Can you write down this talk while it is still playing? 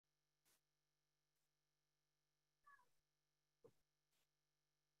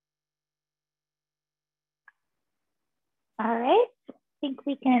All right, I think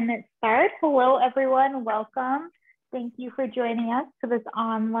we can start. Hello, everyone. Welcome. Thank you for joining us for this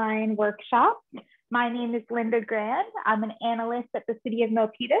online workshop. My name is Linda Grand. I'm an analyst at the City of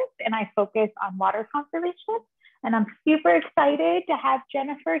Milpitas, and I focus on water conservation. And I'm super excited to have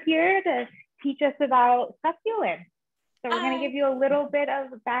Jennifer here to teach us about succulents. So we're going to give you a little bit of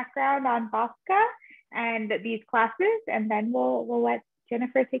background on Bosca and these classes, and then we'll let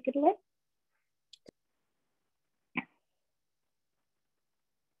Jennifer take it away.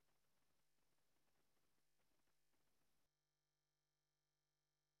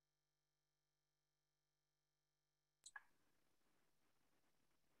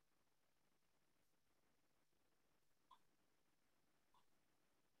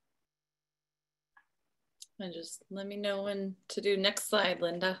 And just let me know when to do next slide,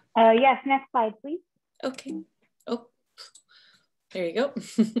 Linda. Yes, next slide, please. Okay. Oh, there you go.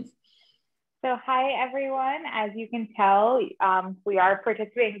 So hi, everyone. As you can tell, we are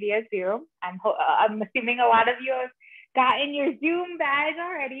participating via Zoom. I'm assuming a lot of you have gotten your Zoom badge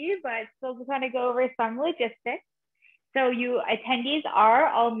already, but still just want to go over some logistics. So you attendees are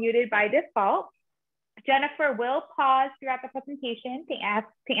all muted by default. Jennifer will pause throughout the presentation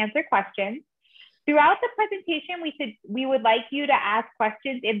to answer questions. Throughout the presentation, we would like you to ask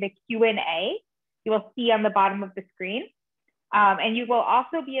questions in the Q&A you will see on the bottom of the screen. And you will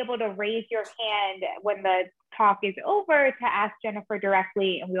also be able to raise your hand when the talk is over to ask Jennifer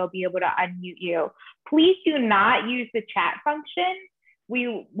directly, and we'll be able to unmute you. Please do not use the chat function.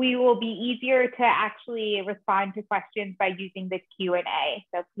 We will be easier to actually respond to questions by using the Q&A.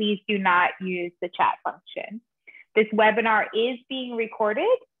 So please do not use the chat function. This webinar is being recorded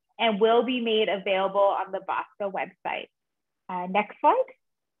and will be made available on the Bosca website. Next slide.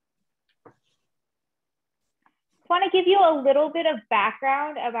 I want to give you a little bit of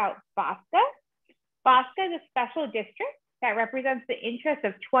background about Bosca. Bosca is a special district that represents the interests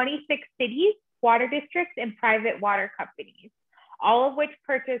of 26 cities, water districts, and private water companies, all of which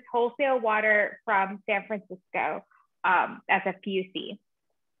purchase wholesale water from San Francisco as a PUC.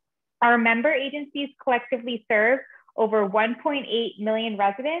 Our member agencies collectively serve over 1.8 million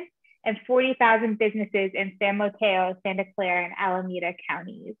residents and 40,000 businesses in San Mateo, Santa Clara, and Alameda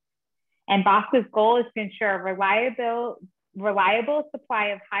counties. And Bosca's goal is to ensure a reliable supply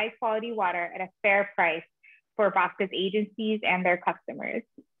of high quality water at a fair price for Bosca's agencies and their customers.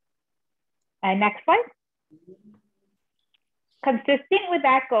 Next slide. Consistent with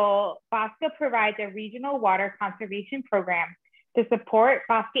that goal, Bosca provides a regional water conservation program to support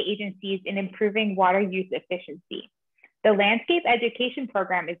Bosca agencies in improving water use efficiency. The landscape education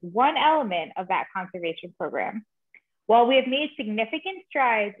program is one element of that conservation program. While we have made significant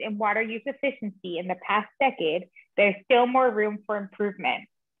strides in water use efficiency in the past decade, there's still more room for improvement.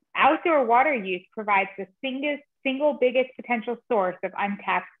 Outdoor water use provides the single biggest potential source of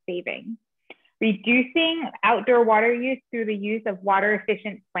untapped savings. Reducing outdoor water use through the use of water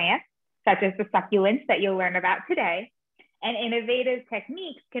efficient plants, such as the succulents that you'll learn about today, and innovative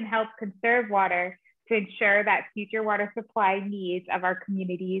techniques can help conserve water to ensure that future water supply needs of our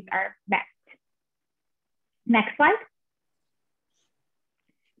communities are met. Next slide.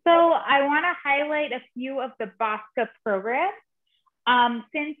 So I want to highlight a few of the Bosca programs.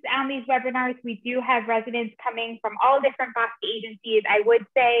 Since on these webinars, we do have residents coming from all different Bosca agencies. I would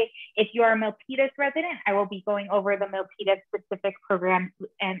say if you're a Milpitas resident, I will be going over the Milpitas specific programs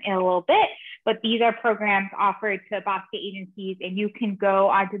in a little bit, but these are programs offered to Bosca agencies, and you can go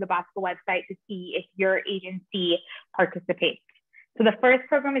onto the Bosca website to see if your agency participates. So the first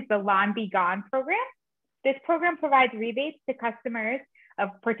program is the Lawn Be Gone program. This program provides rebates to customers of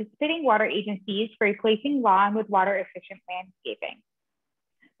participating water agencies for replacing lawn with water efficient landscaping.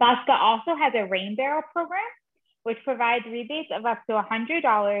 Bosca also has a rain barrel program, which provides rebates of up to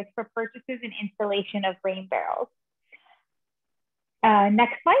 $100 for purchases and installation of rain barrels.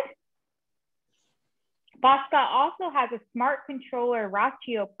 Next slide. Bosca also has a smart controller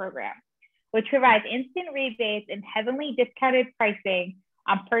ratio program, which provides instant rebates and heavily discounted pricing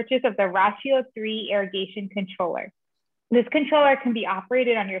on purchase of the Ratio 3 irrigation controller. This controller can be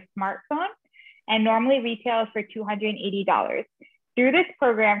operated on your smartphone and normally retails for $280. Through this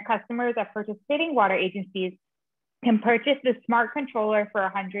program, customers of participating water agencies can purchase the smart controller for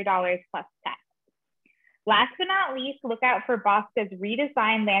 $100 plus tax. Last but not least, look out for Bosca's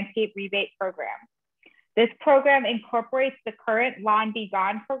redesigned landscape rebate program. This program incorporates the current Lawn Be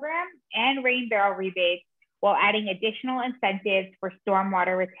Gone program and rain barrel rebates while adding additional incentives for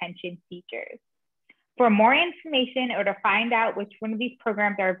stormwater retention features. For more information or to find out which one of these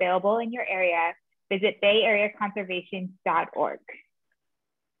programs are available in your area, visit bayareaconservation.org.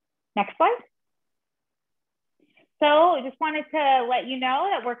 Next slide. So just wanted to let you know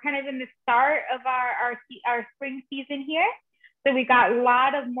that we're kind of in the start of our spring season here. So we got a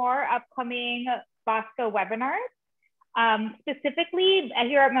lot of more upcoming Bosco webinars. Specifically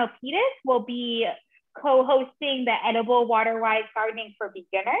here at Milpitas, we'll be co-hosting the Edible Water-Wise Gardening for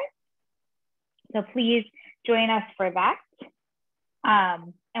Beginners. So please join us for that.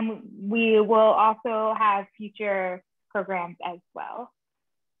 And we will also have future programs as well.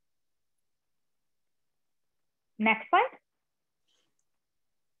 Next slide.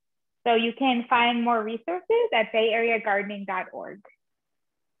 So you can find more resources at bayareagardening.org.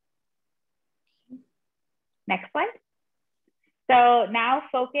 Next slide. So now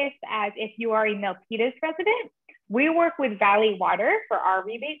focus as if you are a Milpitas resident. We work with Valley Water for our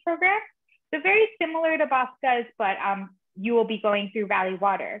rebate program. So very similar to Bosca's, but you will be going through Valley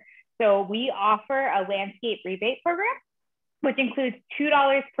Water. So we offer a landscape rebate program, which includes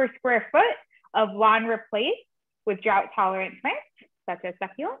 $2 per square foot of lawn replaced with drought-tolerant plants, such as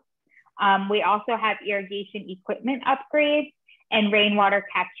succulents. We also have irrigation equipment upgrades and rainwater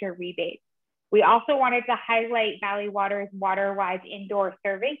capture rebates. We also wanted to highlight Valley Water's Water-Wise Indoor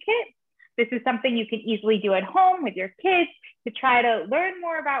Survey Kit. This is something you can easily do at home with your kids to try to learn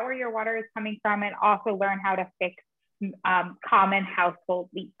more about where your water is coming from and also learn how to fix common household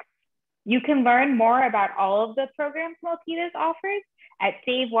leaks. You can learn more about all of the programs Milpitas offers at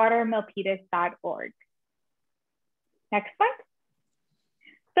savewatermilpitas.org. Next slide.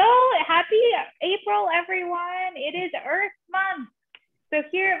 So happy April, everyone. It is Earth Month. So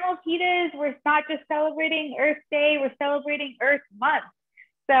here at Milpitas, we're not just celebrating Earth Day, we're celebrating Earth Month.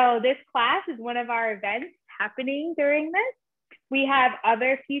 So this class is one of our events happening during this. We have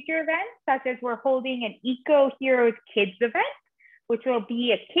other future events, such as we're holding an Eco Heroes Kids event, which will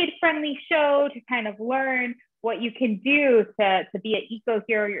be a kid-friendly show to kind of learn what you can do to be an eco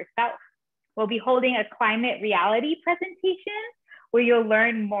hero yourself. We'll be holding a climate reality presentation where you'll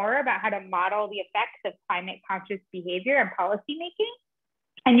learn more about how to model the effects of climate conscious behavior and policymaking.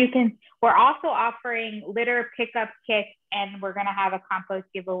 And we're also offering litter pickup kits, and we're gonna have a compost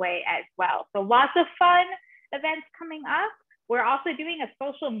giveaway as well. So lots of fun events coming up. We're also doing a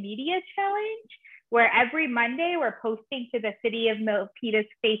social media challenge where every Monday we're posting to the City of Milpitas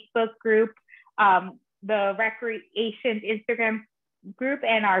Facebook group, the Recreations Instagram group,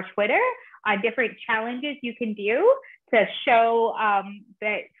 and our Twitter on different challenges you can do to show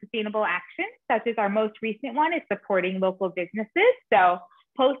the sustainable action, such as our most recent one is supporting local businesses. So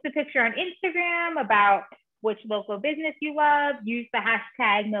post a picture on Instagram about which local business you love, use the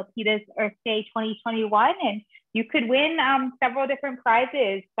hashtag Milpitas Earth Day 2021, and you could win several different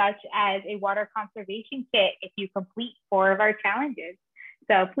prizes, such as a water conservation kit if you complete 4 of our challenges.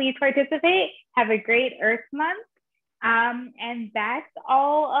 So please participate. Have a great Earth Month. And that's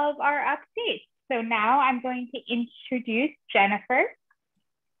all of our updates. So now I'm going to introduce Jennifer.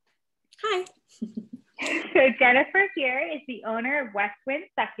 Hi. So Jennifer here is the owner of West Wind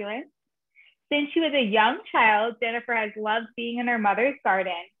Succulents. Since she was a young child, Jennifer has loved being in her mother's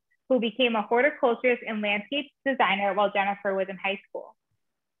garden, who became a horticulturist and landscape designer while Jennifer was in high school.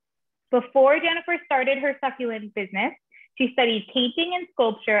 Before Jennifer started her succulent business, she studied painting and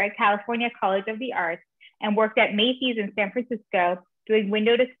sculpture at California College of the Arts and worked at Macy's in San Francisco doing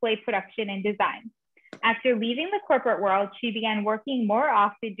window display production and design. After leaving the corporate world, she began working more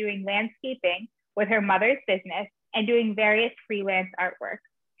often doing landscaping with her mother's business and doing various freelance artwork.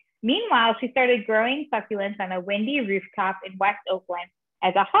 Meanwhile, she started growing succulents on a windy rooftop in West Oakland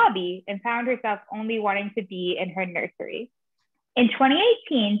as a hobby and found herself only wanting to be in her nursery. In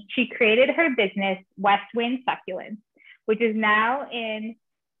 2018, she created her business, West Wind Succulents, which is now in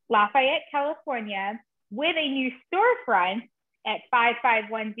Lafayette, California, with a new storefront at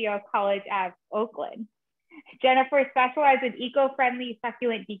 5510 College Ave, Oakland. Jennifer specializes in eco-friendly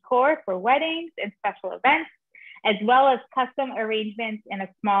succulent decor for weddings and special events, as well as custom arrangements and a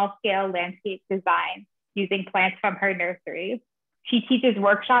small-scale landscape design using plants from her nursery. She teaches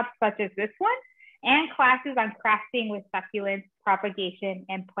workshops such as this one and classes on crafting with succulents, propagation,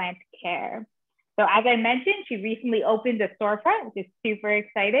 and plant care. So as I mentioned, she recently opened a storefront, which is super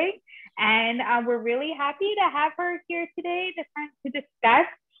exciting. And we're really happy to have her here today to discuss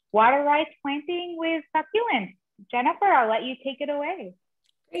water-wise planting with succulents. Jennifer, I'll let you take it away.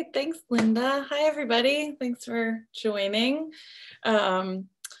 Great, thanks, Linda. Hi, everybody. Thanks for joining.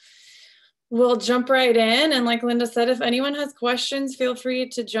 We'll jump right in. And like Linda said, if anyone has questions, feel free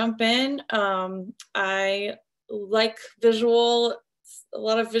to jump in. I like a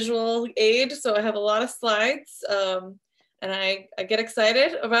lot of visual aid, so I have a lot of slides. And I get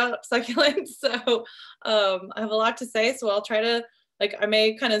excited about succulents, so I have a lot to say, so I'll try to, I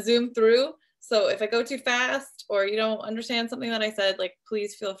may kind of zoom through So if I go too fast or you don't understand something that I said, like,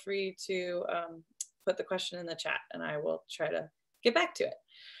 please feel free to put the question in the chat and I will try to get back to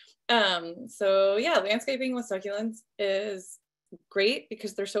it. So yeah, landscaping with succulents is great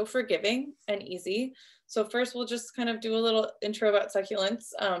because they're so forgiving and easy. So first we'll just kind of do a little intro about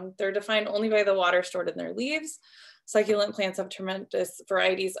succulents. They're defined only by the water stored in their leaves. Succulent plants have tremendous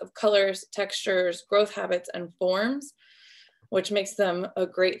varieties of colors, textures, growth habits, and forms, which makes them a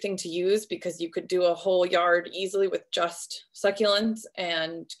great thing to use because you could do a whole yard easily with just succulents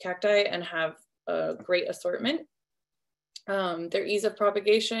and cacti and have a great assortment. Their ease of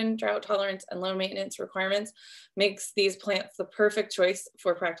propagation, drought tolerance, and low maintenance requirements makes these plants the perfect choice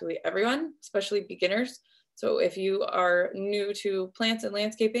for practically everyone, especially beginners. So if you are new to plants and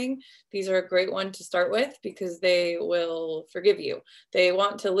landscaping, these are a great one to start with because they will forgive you. They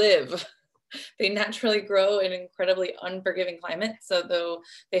want to live. They naturally grow in incredibly unforgiving climate. So though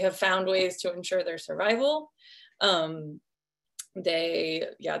they have found ways to ensure their survival,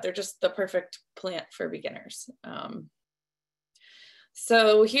 they're just the perfect plant for beginners.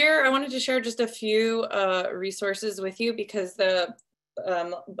 So here I wanted to share just a few resources with you because a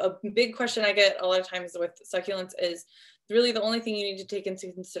big question I get a lot of times with succulents is really the only thing you need to take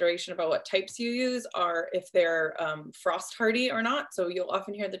into consideration about what types you use are if they're frost hardy or not. So you'll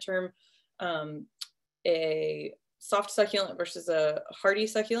often hear the term a soft succulent versus a hardy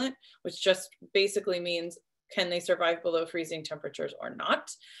succulent, which just basically means can they survive below freezing temperatures or not.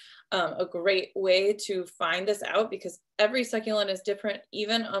 A great way to find this out, because every succulent is different,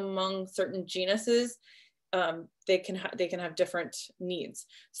 even among certain genuses, they can have different needs.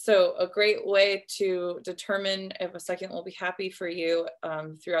 So a great way to determine if a succulent will be happy for you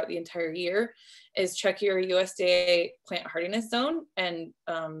throughout the entire year is check your USDA plant hardiness zone. And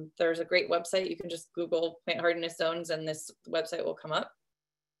there's a great website. You can just Google plant hardiness zones and this website will come up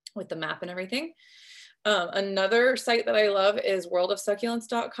with the map and everything. Another site that I love is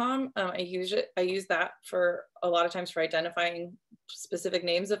worldofsucculents.com. I use that for a lot of times for identifying specific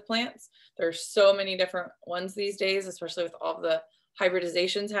names of plants. There's so many different ones these days, especially with all the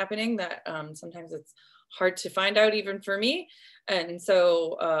hybridizations happening that sometimes it's hard to find out even for me. And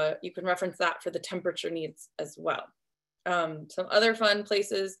so you can reference that for the temperature needs as well. Some other fun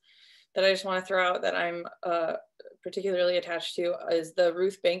places that I just want to throw out that I'm particularly attached to is the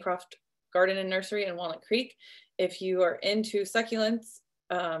Ruth Bancroft Garden and Nursery in Walnut Creek. If you are into succulents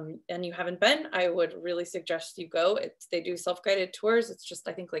and you haven't been, I would really suggest you go. They do self-guided tours. It's just,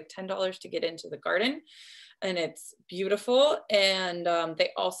 I think, like $10 to get into the garden, and it's beautiful. And they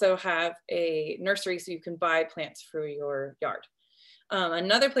also have a nursery so you can buy plants for your yard.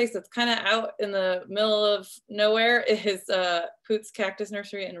 Another place that's kind of out in the middle of nowhere is Poots Cactus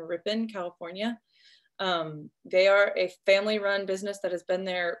Nursery in Ripon, California. They are a family-run business that has been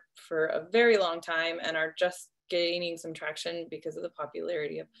there for a very long time and are just gaining some traction because of the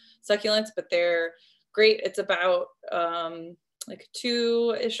popularity of succulents, but they're great. It's about like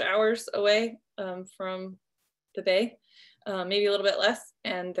 2-ish hours away from the bay, maybe a little bit less,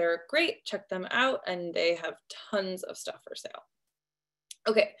 and they're great. Check them out, and they have tons of stuff for sale.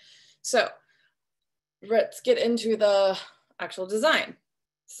 Okay, so let's get into the actual design.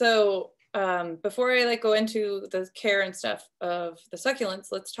 So before I go into the care and stuff of the succulents,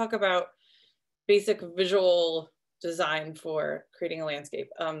 let's talk about basic visual design for creating a landscape.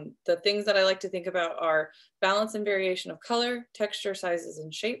 The things that I like to think about are balance and variation of color, texture, sizes,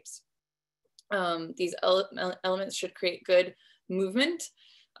 and shapes. These elements should create good movement.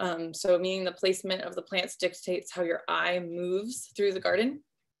 So meaning the placement of the plants dictates how your eye moves through the garden.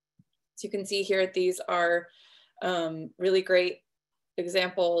 So you can see here, these are really great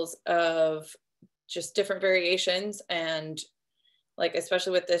examples of just different variations, and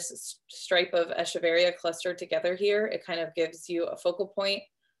especially with this stripe of echeveria clustered together here, it kind of gives you a focal point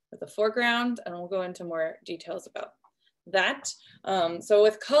with a foreground, and we'll go into more details about that. So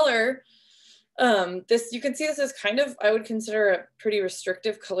with color, you can see this is kind of, I would consider a pretty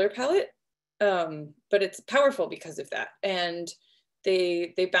restrictive color palette, but it's powerful because of that, and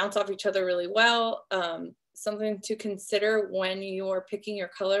they bounce off each other really well. Something to consider when you're picking your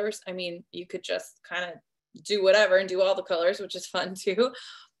colors. I mean, you could just kind of do whatever and do all the colors, which is fun too.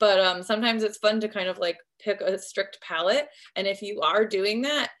 But sometimes it's fun to kind of pick a strict palette. And if you are doing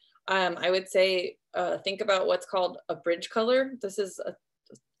that, I would say think about what's called a bridge color. This is a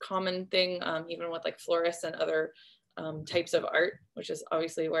common thing, even with florists and other types of art, which is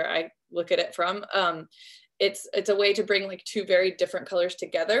obviously where I look at it from. It's a way to bring two very different colors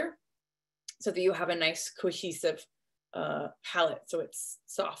together, so that you have a nice cohesive palette, so it's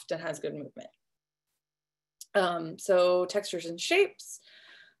soft and has good movement. So textures and shapes.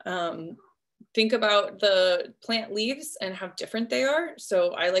 think about the plant leaves and how different they are.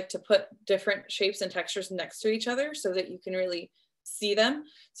 So I like to put different shapes and textures next to each other so that you can really see them.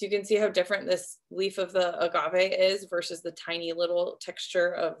 So you can see how different this leaf of the agave is versus the tiny little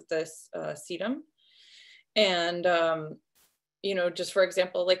texture of this sedum. And, you know, just for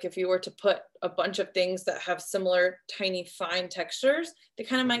example, like if you were to put a bunch of things that have similar tiny fine textures, they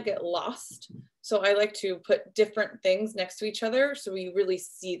kind of might get lost. So I like to put different things next to each other so we really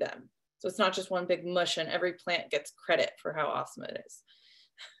see them. So it's not just one big mush and every plant gets credit for how awesome it is.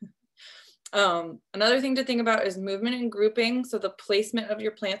 Another thing to think about is movement and grouping. So the placement of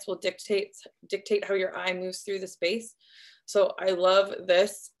your plants will dictate how your eye moves through the space. So I love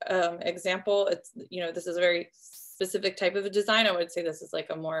this example. It's, you know, this is a very specific type of a design. I would say this is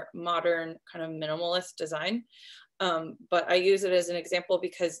like a more modern kind of minimalist design. But I use it as an example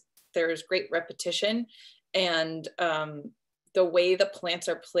because there's great repetition, and the way the plants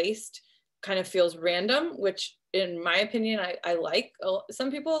are placed kind of feels random, which in my opinion, I like.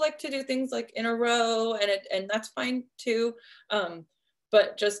 Some people like to do things like in a row, and that's fine too.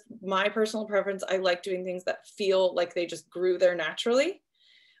 But just my personal preference, I like doing things that feel like they just grew there naturally.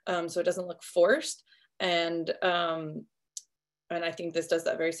 So it doesn't look forced. And I think this does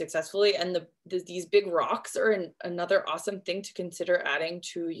that very successfully. And these big rocks are another awesome thing to consider adding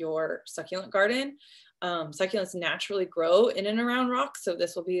to your succulent garden. Succulents naturally grow in and around rocks, so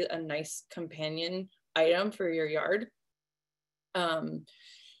this will be a nice companion item for your yard. And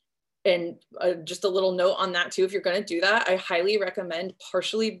just a little note on that too, if you're going to do that, I highly recommend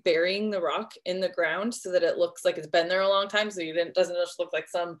partially burying the rock in the ground so that it looks like it's been there a long time, so it doesn't just look like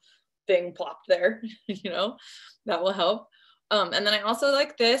some thing plopped there. You know, that will help. And then I also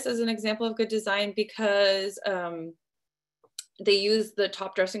like this as an example of good design because they use the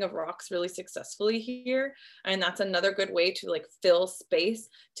top dressing of rocks really successfully here. And that's another good way to like fill space,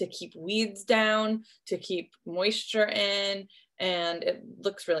 to keep weeds down, to keep moisture in, and it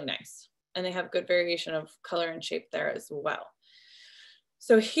looks really nice. And they have good variation of color and shape there as well.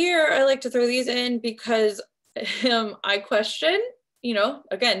 So here I like to throw these in because I question, you know,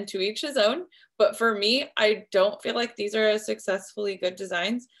 again, to each his own, but for me, I don't feel like these are as successfully good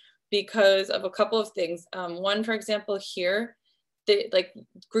designs because of a couple of things. One, for example, here, like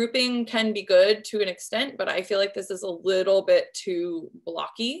grouping can be good to an extent, but I feel like this is a little bit too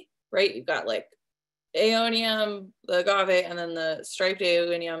blocky, right? You've got like aeonium, the agave, and then the striped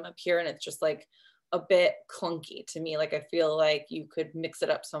aeonium up here, and it's just like a bit clunky to me. Like I feel like you could mix it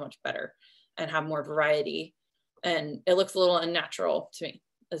up so much better and have more variety, and it looks a little unnatural to me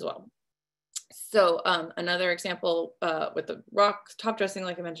as well. So another example with the rock top dressing,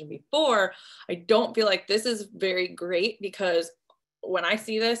 like I mentioned before, I don't feel like this is very great because when I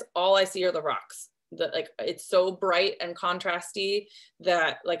see this, all I see are the rocks. Like it's so bright and contrasty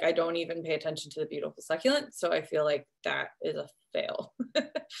that like I don't even pay attention to the beautiful succulent. So I feel like that is a fail.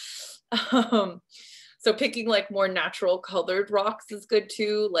 So picking like more natural colored rocks is good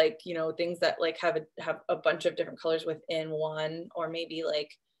too. Like, you know, things that like have a bunch of different colors within one, or maybe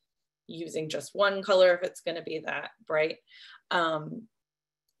like using just one color if it's going to be that bright.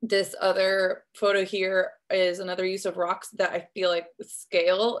 This other photo here is another use of rocks that I feel like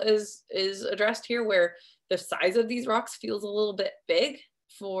scale is addressed here, where the size of these rocks feels a little bit big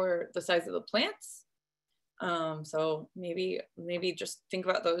for the size of the plants. So maybe just think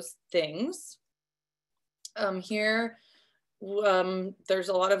about those things. Here, there's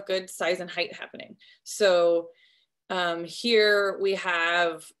a lot of good size and height happening. So here we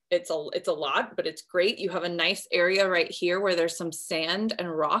have, it's a lot, but it's great. You have a nice area right here where there's some sand and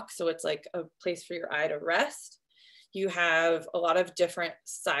rock. So it's like a place for your eye to rest. You have a lot of different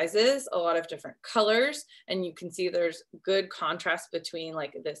sizes, a lot of different colors, and you can see there's good contrast between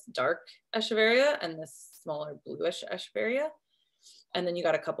like this dark echeveria and this smaller bluish echeveria. And then you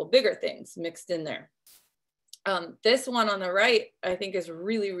got a couple bigger things mixed in there. This one on the right, I think is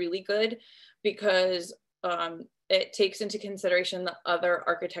really, really good because it takes into consideration the other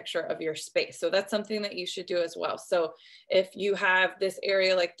architecture of your space. So that's something that you should do as well. So if you have this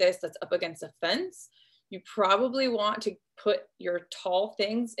area like this that's up against a fence, you probably want to put your tall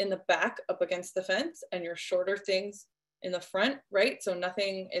things in the back up against the fence and your shorter things in the front, right? So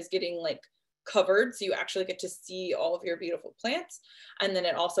nothing is getting like covered. So you actually get to see all of your beautiful plants. And then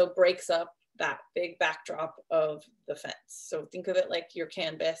it also breaks up that big backdrop of the fence. So think of it like your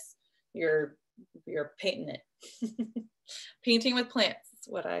canvas, you're painting it. Painting with plants is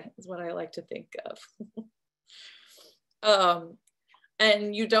what I like to think of.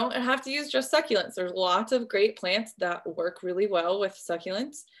 And you don't have to use just succulents. There's lots of great plants that work really well with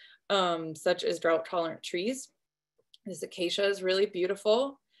succulents, such as drought tolerant trees. This acacia is really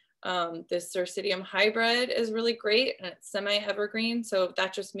beautiful. This Circidium hybrid is really great, and it's semi-evergreen. So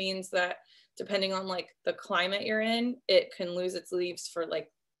that just means that depending on like the climate you're in, it can lose its leaves for like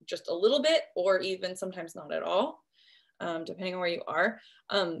just a little bit, or even sometimes not at all, depending on where you are.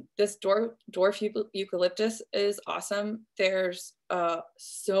 This dwarf eucalyptus is awesome. There's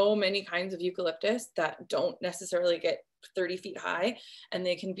so many kinds of eucalyptus that don't necessarily get 30 feet high, and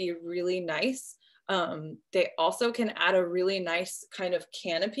they can be really nice. They also can add a really nice kind of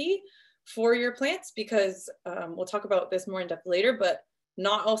canopy for your plants, because we'll talk about this more in depth later, but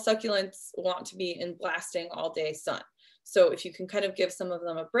not all succulents want to be in blasting all day sun. So if you can kind of give some of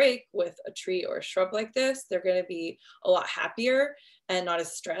them a break with a tree or a shrub like this, they're going to be a lot happier and not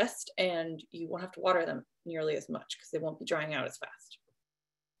as stressed, and you won't have to water them nearly as much because they won't be drying out as fast.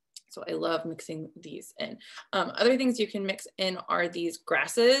 So I love mixing these in. Other things you can mix in are these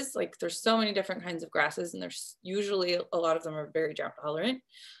grasses. Like there's so many different kinds of grasses, and there's usually a lot of them are very drought tolerant.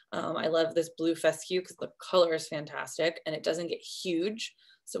 I love this blue fescue because the color is fantastic and it doesn't get huge.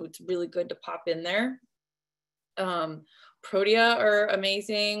 So it's really good to pop in there. Protea are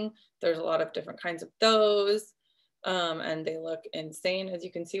amazing. There's a lot of different kinds of those. And they look insane, as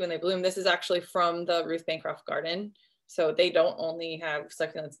you can see when they bloom. This is actually from the Ruth Bancroft garden. So they don't only have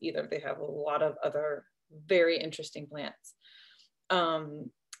succulents either. They have a lot of other very interesting plants.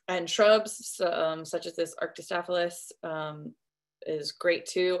 And shrubs, such as this Arctostaphylos, is great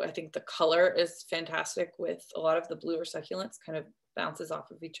too. I think the color is fantastic with a lot of the bluer succulents, kind of bounces off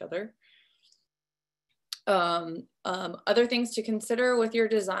of each other. Other things to consider with your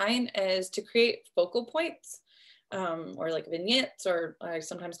design is to create focal points, or like vignettes, or I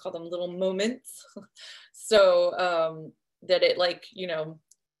sometimes call them little moments. So that it, like, you know,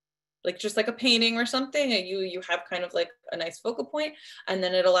 like just like a painting or something, and you have kind of like a nice focal point, and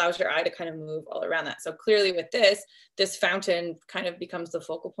then it allows your eye to kind of move all around that. So clearly with this fountain kind of becomes the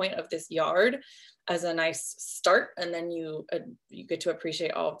focal point of this yard as a nice start, and then you get to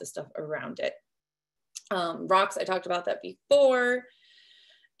appreciate all of the stuff around it. Rocks, I talked about that before.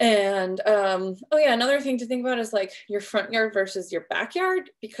 And oh yeah, another thing to think about is like your front yard versus your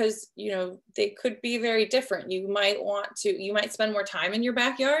backyard, because you know they could be very different. You might spend more time in your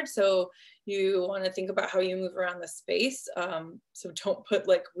backyard, so you want to think about how you move around the space. So don't put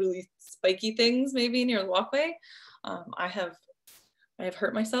like really spiky things maybe in your walkway. I have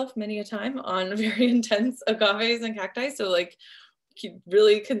hurt myself many a time on very intense agaves and cacti, so like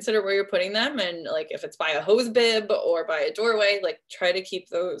really consider where you're putting them, and like if it's by a hose bib or by a doorway, like try to keep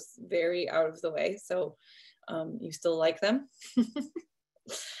those very out of the way so you still like them.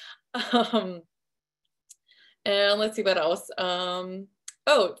 And let's see what else.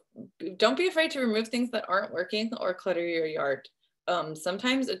 Oh, don't be afraid to remove things that aren't working or clutter your yard.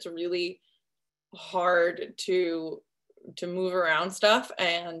 Sometimes it's really hard to move around stuff,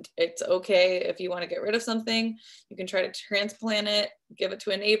 and it's okay if you want to get rid of something. You can try to transplant it, give it to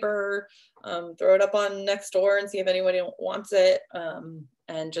a neighbor, throw it up on next door and see if anybody wants it,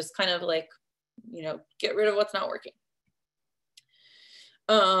 and just kind of like, you know, get rid of what's not working.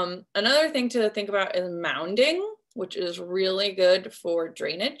 Another thing to think about is mounding, which is really good for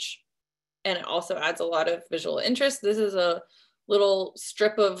drainage, and it also adds a lot of visual interest. This is a little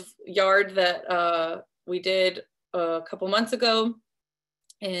strip of yard that we did a couple months ago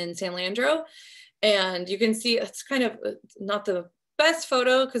in San Leandro, and you can see it's kind of not the best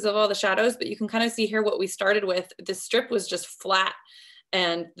photo because of all the shadows, but you can kind of see here what we started with. This strip was just flat,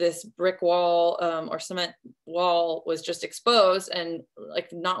 and this brick wall or cement wall was just exposed, and like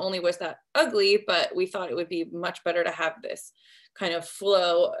not only was that ugly, but we thought it would be much better to have this kind of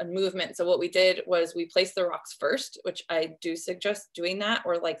flow and movement. So what we did was we placed the rocks first, which I do suggest doing that,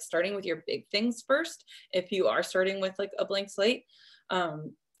 or like starting with your big things first if you are starting with like a blank slate.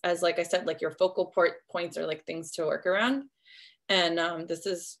 As like I said, like your focal points are like things to work around. And this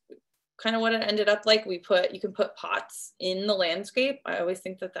is kind of what it ended up like. You can put pots in the landscape. I always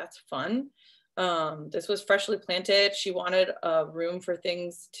think that that's fun. This was freshly planted. She wanted a room for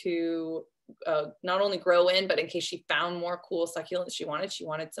things to not only grow in, but in case she found more cool succulents she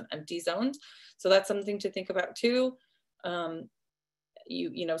wanted some empty zones. So that's something to think about too.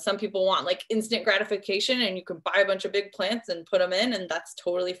 You know, some people want like instant gratification, and you can buy a bunch of big plants and put them in, and that's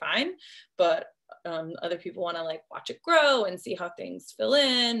totally fine. But other people want to like watch it grow and see how things fill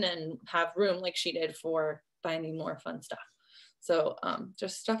in and have room like she did for finding more fun stuff. So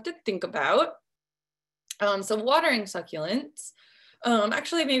just stuff to think about. So watering succulents.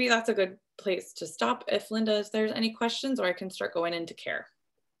 Actually, maybe that's a good place to stop if Linda, if there's any questions, or I can start going into care.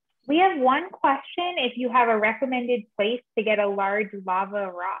 We have one question: if you have a recommended place to get a large lava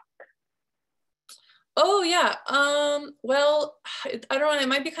rock. Oh yeah. Well, I don't know. It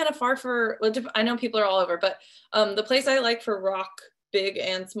might be kind of far for, well, I know people are all over, but the place I like for rock, big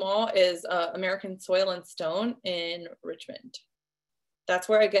and small, is American Soil and Stone in Richmond. That's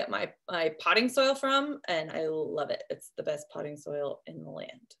where I get my potting soil from, and I love it. It's the best potting soil in the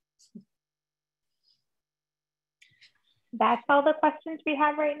land. That's all the questions we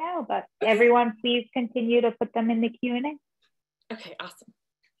have right now, but everyone please continue to put them in the Q&A. Okay, awesome.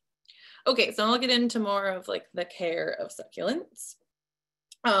 Okay, so I'll get into more of like the care of succulents.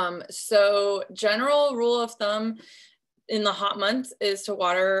 So general rule of thumb in the hot months is to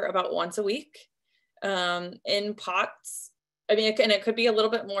water about once a week. In pots, I mean, it could be a little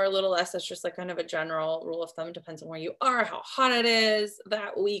bit more, a little less. That's just like kind of a general rule of thumb. Depends on where you are, how hot it is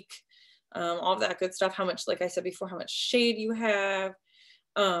that week, all of that good stuff. How much, like I said before, how much shade you have,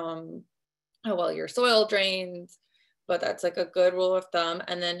 how well your soil drains. But that's like a good rule of thumb.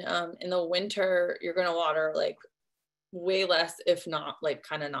 And then in the winter, you're going to water like way less, if not like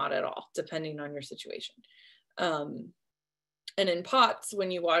kind of not at all, depending on your situation. And in pots,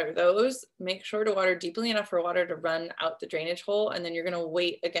 when you water those, make sure to water deeply enough for water to run out the drainage hole. And then you're going to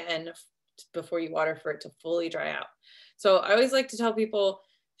wait again before you water for it to fully dry out. So I always like to tell people,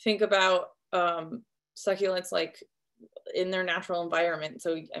 think about succulents like in their natural environment.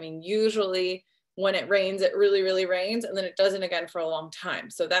 So, I mean, usually when it rains, it really, really rains, and then it doesn't again for a long time.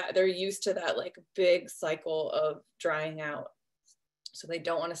 So that they're used to that like big cycle of drying out. So they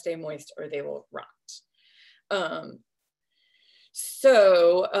don't want to stay moist or they will rot.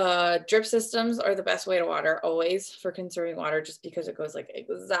 Drip systems are the best way to water always for conserving water, just because it goes like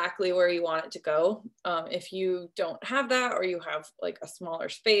exactly where you want it to go. If you don't have that, or you have like a smaller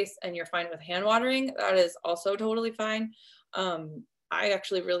space and you're fine with hand watering, that is also totally fine. I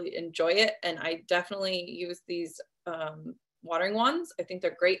actually really enjoy it, and I definitely use these watering wands. I think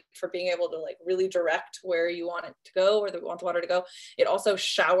they're great for being able to like really direct where you want it to go, where you want the water to go. It also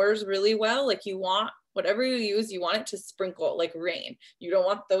showers really well. Like you want, whatever you use, you want it to sprinkle like rain. You don't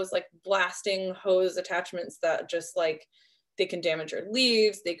want those like blasting hose attachments that just like, they can damage your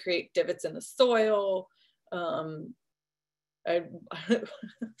leaves. They create divots in the soil. I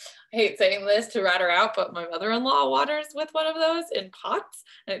hate saying this to rat her out, but my mother-in-law waters with one of those in pots,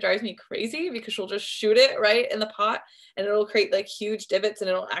 and it drives me crazy because she'll just shoot it right in the pot and it'll create like huge divots and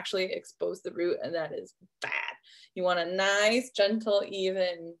it'll actually expose the root, and that is bad. You want a nice, gentle,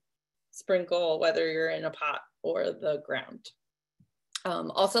 even sprinkle, whether you're in a pot or the ground.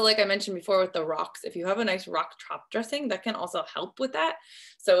 Also, like I mentioned before with the rocks, if you have a nice rock top dressing, that can also help with that.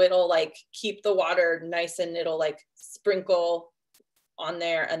 So it'll like keep the water nice, and it'll like sprinkle on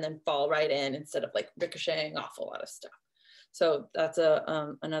there and then fall right in instead of like ricocheting off a lot of stuff. So that's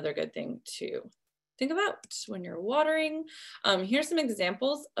another good thing to think about when you're watering. Here's some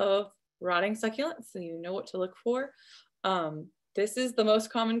examples of rotting succulents so you know what to look for. This is the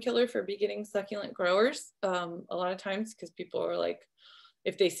most common killer for beginning succulent growers. A lot of times, because people are like,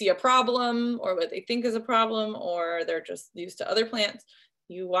 if they see a problem or what they think is a problem, or they're just used to other plants,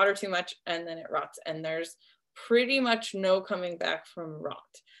 you water too much and then it rots, and there's pretty much no coming back from rot.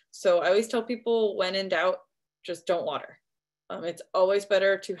 So I always tell people, when in doubt, just don't water. It's always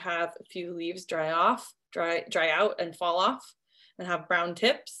better to have a few leaves dry out and fall off and have brown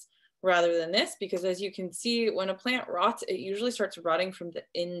tips rather than this, because as you can see, when a plant rots, it usually starts rotting from the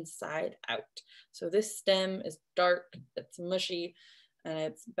inside out. So this stem is dark, it's mushy, and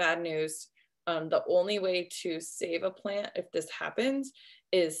it's bad news. The only way to save a plant if this happens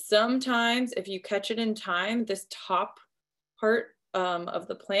is sometimes, if you catch it in time, this top part of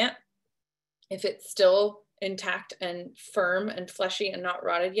the plant, if it's still intact and firm and fleshy and not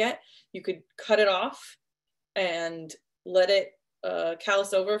rotted yet, you could cut it off and let it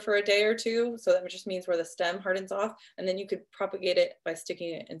callus over for a day or two. So that just means where the stem hardens off, and then you could propagate it by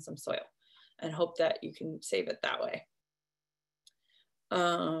sticking it in some soil and hope that you can save it that way.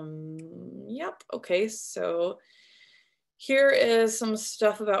 Yep. Okay. So here is some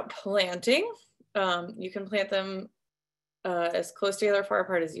stuff about planting. You can plant them as close together, far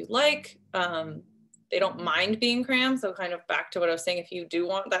apart as you like. They don't mind being crammed. So kind of back to what I was saying, if you do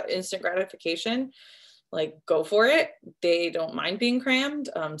want that instant gratification, like go for it. They don't mind being crammed.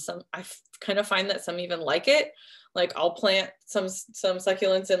 I kind of find that some even like it. Like I'll plant some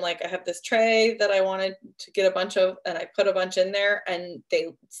succulents in, like I have this tray that I wanted to get a bunch of, and I put a bunch in there, and they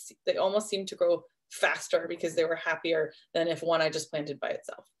almost seem to grow faster because they were happier than if one I just planted by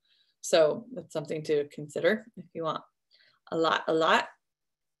itself. So that's something to consider if you want a lot.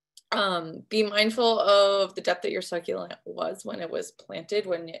 Be mindful of the depth that your succulent was when it was planted,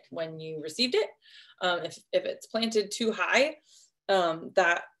 when you received it. If it's planted too high,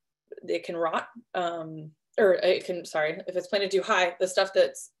 that it can rot, or it can, sorry, if it's planted too high, the stuff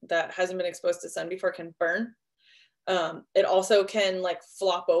that hasn't been exposed to sun before can burn. It also can like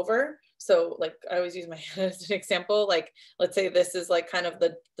flop over. So like I always use my hand as an example, like let's say this is like kind of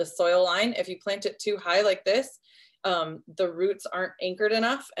the soil line. If you plant it too high like this, the roots aren't anchored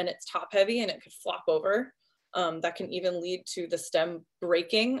enough and it's top heavy and it could flop over. That can even lead to the stem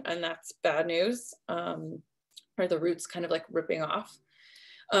breaking, and that's bad news, or the roots kind of like ripping off.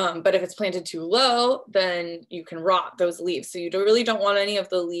 But if it's planted too low, then you can rot those leaves. So you really don't want any of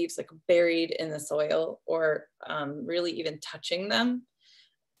the leaves like buried in the soil or really even touching them,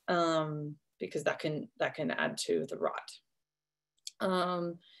 because that can add to the rot.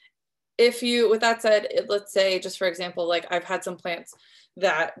 With that said, let's say just for example, like I've had some plants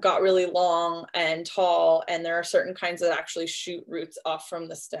that got really long and tall, and there are certain kinds that actually shoot roots off from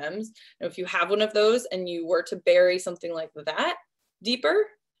the stems. And if you have one of those and you were to bury something like that deeper,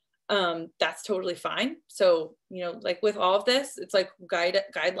 that's totally fine. So, you know, like with all of this, it's like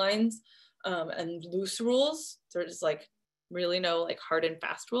guidelines and loose rules. There's like really no like hard and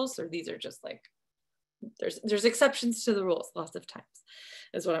fast rules. So these are just like, there's exceptions to the rules lots of times,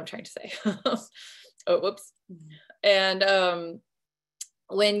 is what I'm trying to say. Oh, whoops. And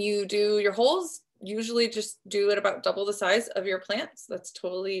when you do your holes, usually just do it about double the size of your plants. That's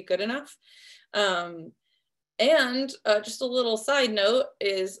totally good enough. And just a little side note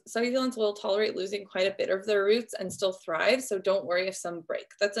is succulents will tolerate losing quite a bit of their roots and still thrive. So don't worry if some break.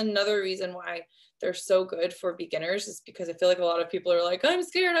 That's another reason why they're so good for beginners, is because I feel like a lot of people are like, I'm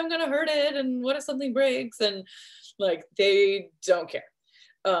scared I'm gonna hurt it, and what if something breaks? And like, they don't care.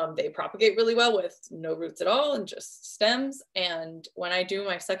 They propagate really well with no roots at all and just stems. And when I do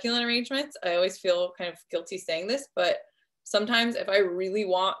my succulent arrangements, I always feel kind of guilty saying this, but sometimes if I really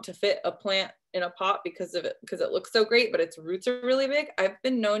want to fit a plant in a pot because it looks so great, but its roots are really big, I've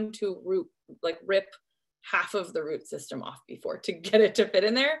been known to rip half of the root system off before to get it to fit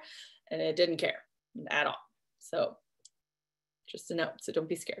in there, and it didn't care at all. So just a note, so don't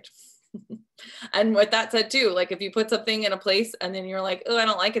be scared. And with that said too, like if you put something in a place and then you're like, oh, I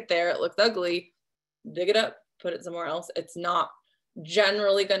don't like it there, it looks ugly, dig it up, put it somewhere else. It's not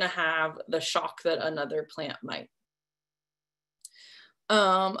generally going to have the shock that another plant might.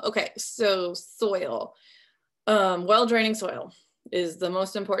 Okay, so soil. Well draining soil is the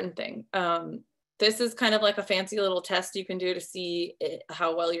most important thing. This is kind of like a fancy little test you can do to see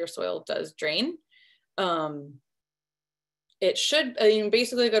how well your soil does drain. It should, I mean,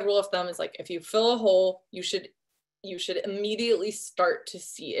 basically a good rule of thumb is like, if you fill a hole, you should immediately start to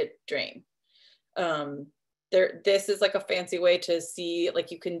see it drain. This is like a fancy way to see,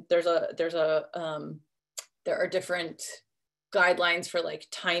 like you can, there are different guidelines for like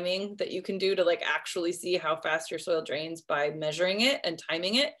timing that you can do to like actually see how fast your soil drains by measuring it and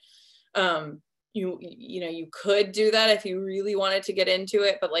timing it. You could do that if you really wanted to get into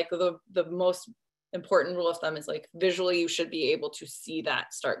it, but like the most important rule of thumb is like visually you should be able to see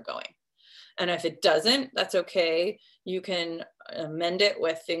that start going. And if it doesn't, that's okay. You can amend it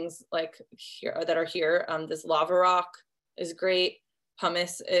with things like here that are here. This lava rock is great.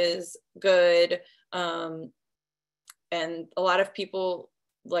 Pumice is good. And a lot of people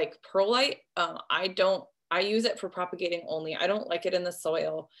like perlite. I use it for propagating only. I don't like it in the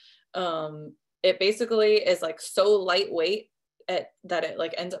soil. It basically is like so lightweight that it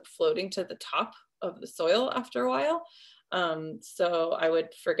like ends up floating to the top of the soil after a while. So I would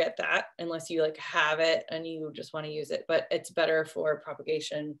forget that unless you like have it and you just want to use it, but it's better for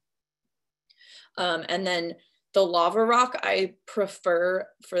propagation. And then the lava rock, I prefer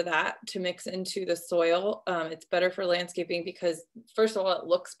for that to mix into the soil. It's better for landscaping because first of all, it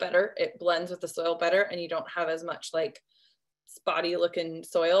looks better. It blends with the soil better and you don't have as much like spotty looking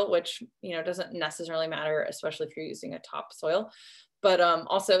soil, which, you know, doesn't necessarily matter, especially if you're using a top soil. But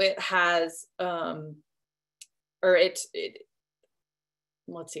also it has, let's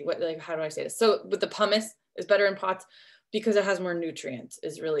see, how do I say this? So with the pumice is better in pots because it has more nutrients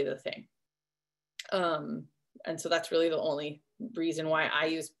is really the thing. And so that's really the only reason why I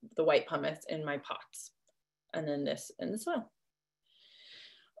use the white pumice in my pots. And then this in the soil.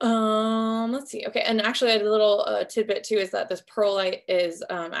 Let's see. Okay. And actually I had a little tidbit too, is that this perlite is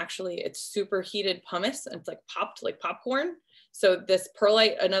actually, it's super heated pumice and it's like popped like popcorn. So this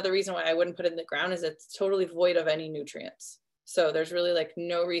perlite, another reason why I wouldn't put it in the ground is it's totally void of any nutrients. So there's really like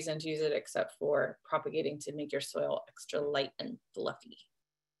no reason to use it except for propagating to make your soil extra light and fluffy.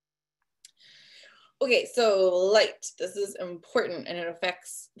 Okay, so light, this is important and it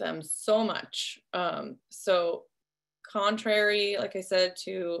affects them so much. So contrary, like I said,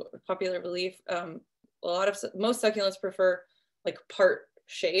 to popular belief, most succulents prefer like part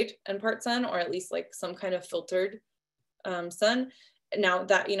shade and part sun, or at least like some kind of filtered sun. Now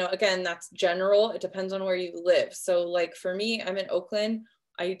that, you know, again, that's general. It depends on where you live. So like for me, I'm in Oakland.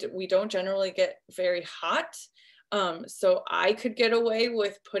 We don't generally get very hot. So I could get away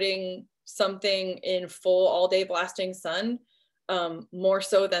with putting something in full all day blasting sun, more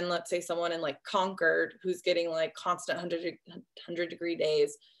so than, let's say, someone in like Concord who's getting like constant 100 degree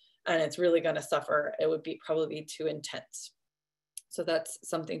days, and it's really going to suffer. It would probably be too intense. So that's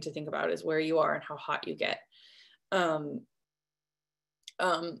something to think about, is where you are and how hot you get.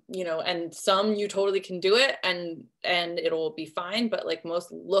 You know, and some you totally can do it and it'll be fine, but like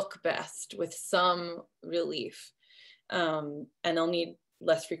most look best with some relief. And they'll need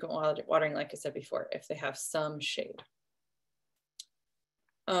less frequent watering, like I said before, if they have some shade.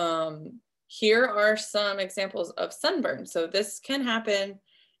 Here are some examples of sunburn. So this can happen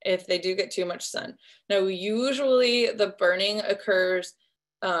if they do get too much sun. Now, usually the burning occurs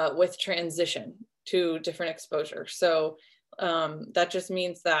with transition to different exposure. So that just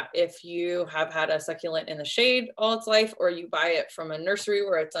means that if you have had a succulent in the shade all its life, or you buy it from a nursery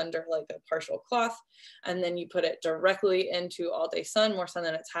where it's under like a partial cloth, and then you put it directly into all day sun, more sun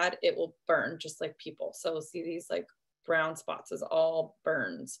than it's had, it will burn just like people. So we'll see these like brown spots as all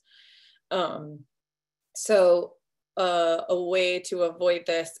burns. So a way to avoid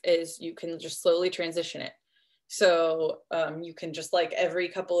this is you can just slowly transition it. So you can just like every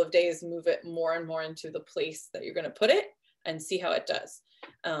couple of days move it more and more into the place that you're going to put it, and see how it does,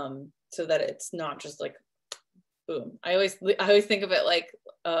 so that it's not just like boom. I always think of it like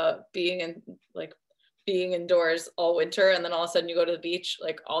being indoors all winter, and then all of a sudden you go to the beach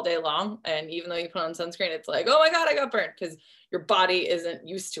like all day long, and even though you put on sunscreen, it's like, oh my god, I got burnt, because your body isn't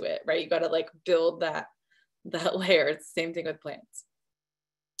used to it, right? You got to like build that layer. It's the same thing with plants.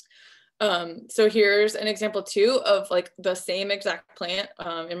 So here's an example too of like the same exact plant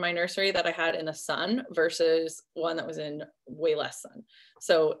in my nursery that I had in the sun versus one that was in way less sun.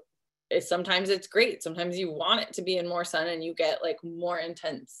 So sometimes it's great. Sometimes you want it to be in more sun and you get like more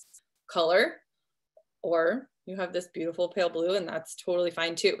intense color, or you have this beautiful pale blue, and that's totally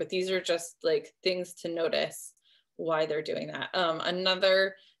fine too. But these are just like things to notice why they're doing that.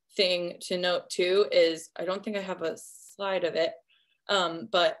 Another thing to note too is, I don't think I have a slide of it,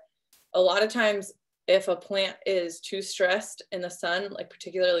 but a lot of times if a plant is too stressed in the sun, like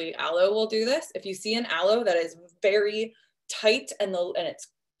particularly aloe will do this. If you see an aloe that is very tight and it's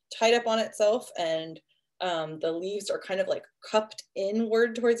tied up on itself, and the leaves are kind of like cupped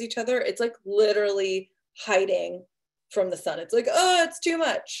inward towards each other, it's like literally hiding from the sun. It's like, oh, it's too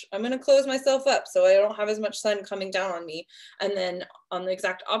much. I'm going to close myself up so I don't have as much sun coming down on me. And then on the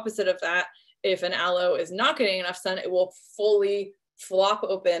exact opposite of that, if an aloe is not getting enough sun, it will fully flop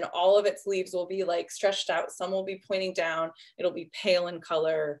open. All of its leaves will be like stretched out. Some will be pointing down. It'll be pale in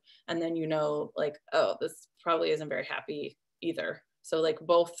color. And then you know, like, oh, this probably isn't very happy either. So like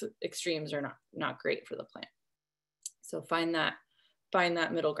both extremes are not great for the plant. So find that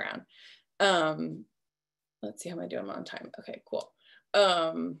middle ground. Let's see how am I doing on time. Okay, cool.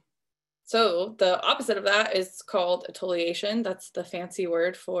 So the opposite of that is called exfoliation. That's the fancy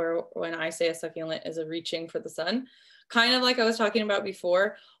word for when I say a succulent is a reaching for the sun. Kind of like I was talking about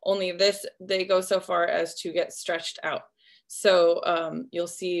before, only they go so far as to get stretched out. So you'll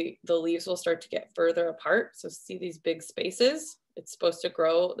see the leaves will start to get further apart. So see these big spaces. It's supposed to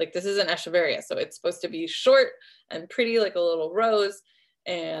grow, like this is an echeveria. So it's supposed to be short and pretty like a little rose.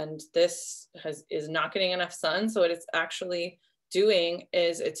 And this is not getting enough sun. So what it's actually doing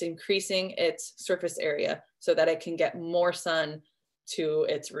is it's increasing its surface area so that it can get more sun to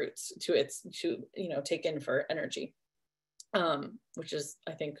its roots, to take in for energy. Which is,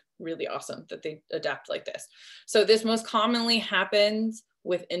 I think, really awesome that they adapt like this. So this most commonly happens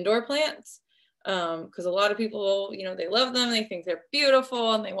with indoor plants, because a lot of people, they love them, they think they're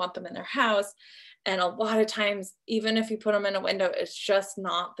beautiful, and they want them in their house. And a lot of times, even if you put them in a window, it's just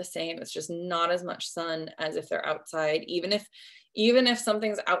not the same. It's just not as much sun as if they're outside. Even if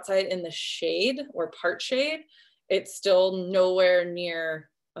something's outside in the shade or part shade, it's still nowhere near,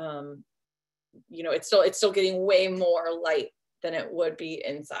 it's still getting way more light than it would be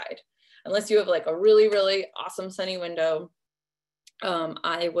inside. Unless you have like a really, really awesome sunny window,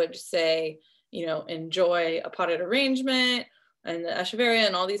 I would say, enjoy a potted arrangement and the echeveria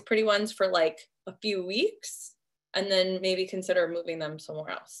and all these pretty ones for like a few weeks, and then maybe consider moving them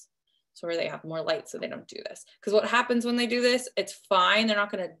somewhere else, so where they have more light so they don't do this. Because what happens when they do this, it's fine. They're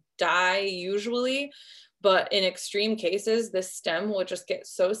not going to die usually. But in extreme cases, this stem will just get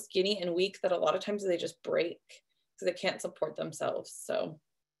so skinny and weak that a lot of times they just break because they can't support themselves. So,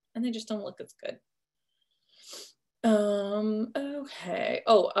 and they just don't look as good. Okay.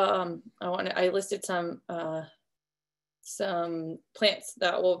 Oh, I listed some plants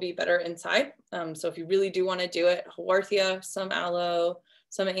that will be better inside. So if you really do want to do it, Haworthia, some aloe,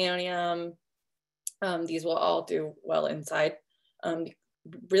 some aeonium, these will all do well inside.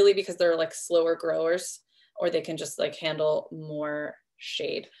 Really because they're like slower growers, or they can just like handle more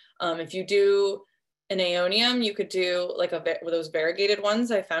shade. If you do an aeonium, you could do like those variegated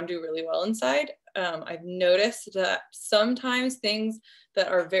ones I found do really well inside. I've noticed that sometimes things that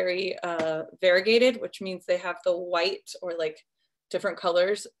are very variegated, which means they have the white or like different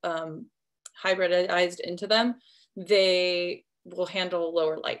colors hybridized into them, they will handle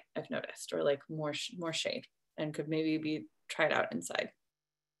lower light, I've noticed, or like more shade, and could maybe be tried out inside.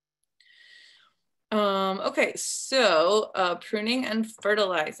 Okay, so pruning and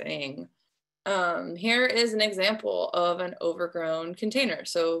fertilizing. Here is an example of an overgrown container.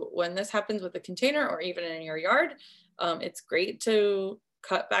 So when this happens with a container or even in your yard, it's great to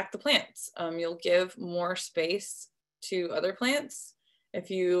cut back the plants. You'll give more space to other plants if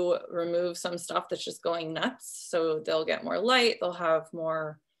you remove some stuff that's just going nuts. So they'll get more light, they'll have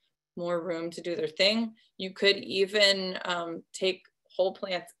more room to do their thing. You could even take whole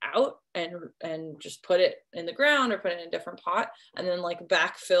plants out and just put it in the ground or put it in a different pot, and then like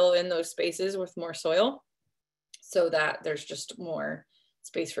backfill in those spaces with more soil so that there's just more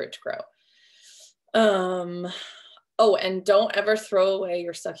space for it to grow. Oh, and don't ever throw away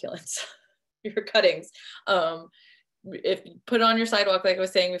your succulents, your cuttings. If you put it on your sidewalk, like I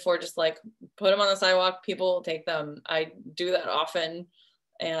was saying before, just like put them on the sidewalk, people will take them. I do that often,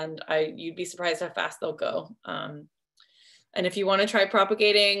 and you'd be surprised how fast they'll go. And if you want to try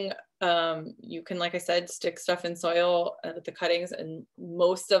propagating, you can, like I said, stick stuff in soil with the cuttings, and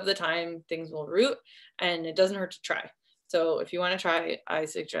most of the time things will root, and it doesn't hurt to try. So if you want to try, I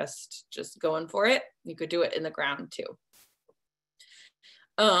suggest just going for it. You could do it in the ground too.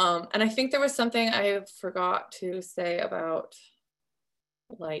 And I think there was something I forgot to say about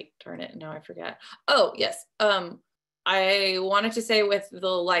light. Darn it, now I forget. Oh, yes. I wanted to say with the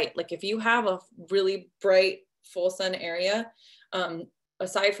light, like if you have a really bright full sun area,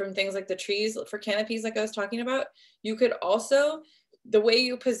 aside from things like the trees for canopies like I was talking about, you could also, the way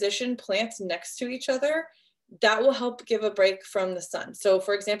you position plants next to each other, that will help give a break from the sun. So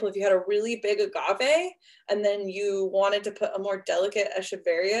for example, if you had a really big agave and then you wanted to put a more delicate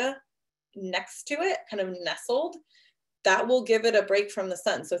echeveria next to it, kind of nestled, that will give it a break from the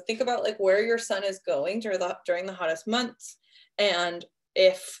sun. So think about like where your sun is going during the hottest months, and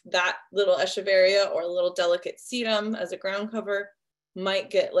if that little echeveria or a little delicate sedum as a ground cover might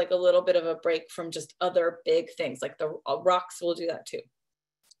get like a little bit of a break from just other big things, like the rocks will do that too.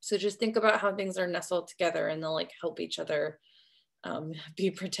 So just think about how things are nestled together, and they'll like help each other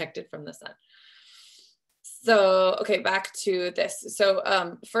be protected from the sun. So, okay, back to this.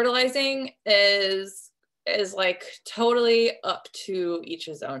 So fertilizing is like totally up to each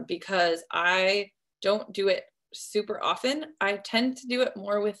his own, because I don't do it super often. I tend to do it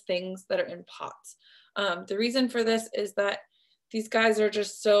more with things that are in pots. The reason for this is that these guys are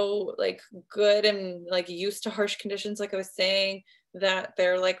just so like good and like used to harsh conditions, like I was saying, that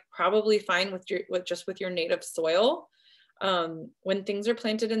they're like probably fine with your native soil. When things are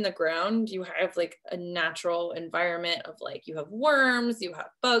planted in the ground, you have like a natural environment of like, you have worms, you have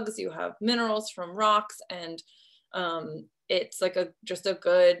bugs, you have minerals from rocks, and it's like just a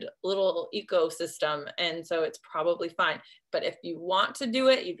good little ecosystem, and so it's probably fine. But if you want to do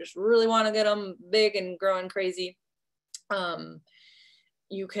it, you just really want to get them big and growing crazy,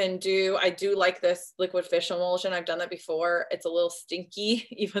 you can do, I do like this liquid fish emulsion. I've done that before. It's a little stinky,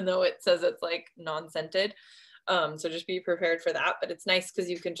 even though it says it's like non-scented. So just be prepared for that. But it's nice because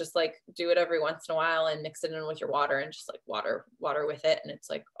you can just like do it every once in a while and mix it in with your water and just like water with it. And it's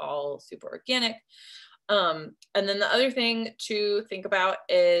like all super organic. And then the other thing to think about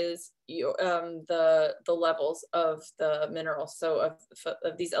is the levels of the minerals, so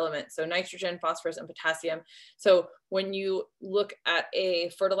of these elements, so nitrogen, phosphorus, and potassium. So when you look at a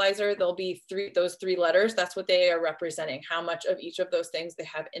fertilizer, there'll be those three letters. That's what they are representing, how much of each of those things they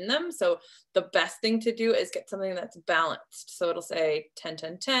have in them. So the best thing to do is get something that's balanced. So it'll say 10,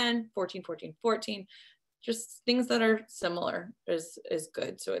 10, 10, 14, 14, 14. Just things that are similar is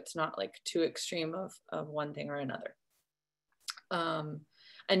good. So it's not like too extreme of one thing or another.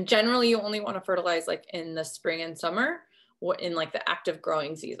 And generally you only want to fertilize like in the spring and summer, in like the active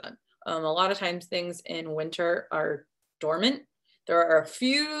growing season. A lot of times things in winter are dormant. There are a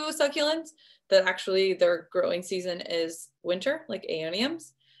few succulents that actually their growing season is winter, like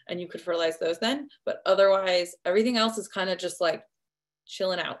aeoniums, and you could fertilize those then. But otherwise, everything else is kind of just like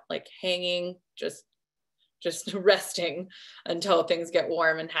chilling out, like hanging, just just resting until things get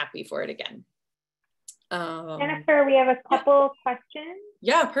warm and happy for it again. Jennifer, we have a couple questions.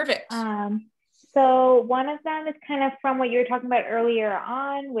 Yeah, perfect. So one of them is kind of from what you were talking about earlier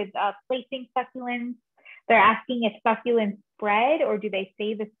on with placing succulents. They're asking if succulents spread or do they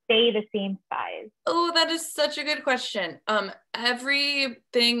stay the same size? Oh, that is such a good question. Every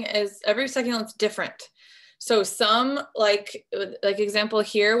succulent's different. So some like example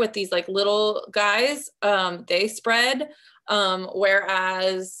here with these like little guys, they spread,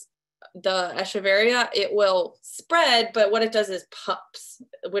 whereas the echeveria, it will spread, but what it does is pups,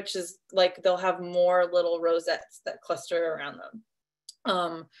 which is like they'll have more little rosettes that cluster around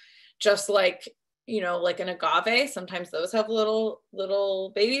them. Just like, you know, like an agave, sometimes those have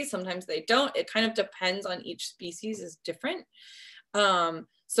little babies, sometimes they don't. It kind of depends on each species is different.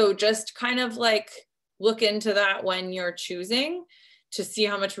 So just kind of like look into that when you're choosing to see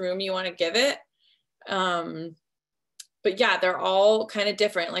how much room you want to give it. But yeah, they're all kind of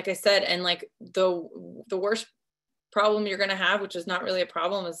different, like I said, and like the worst problem you're going to have, which is not really a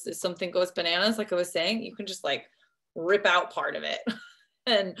problem, is if something goes bananas, like I was saying, you can just like rip out part of it.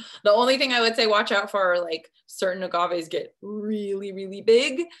 And the only thing I would say watch out for are like certain agaves get really, really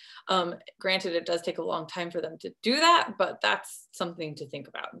big. Granted, it does take a long time for them to do that, but that's something to think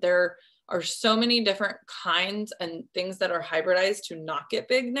about. There are so many different kinds and things that are hybridized to not get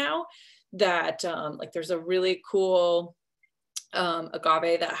big now that like there's a really cool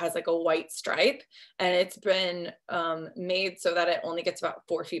agave that has like a white stripe, and it's been made so that it only gets about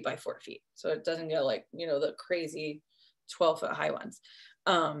 4 feet by 4 feet. So it doesn't get like, you know, the crazy 12-foot high ones.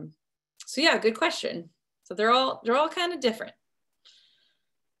 So yeah, good question. So they're all kind of different.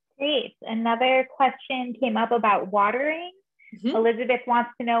 Great. Another question came up about watering. Mm-hmm. Elizabeth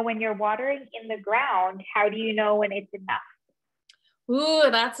wants to know, when you're watering in the ground, how do you know when it's enough? Ooh,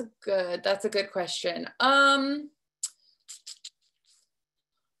 that's a good question.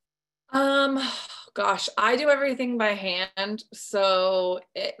 Gosh, I do everything by hand. So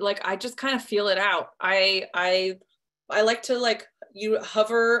I just kind of feel it out. I like to like, you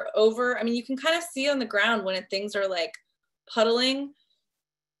hover over, I mean, you can kind of see on the ground when things are like puddling,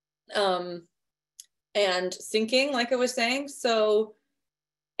 and sinking, like I was saying. So,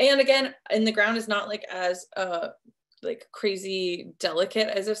 and again, in the ground is not like as, like crazy delicate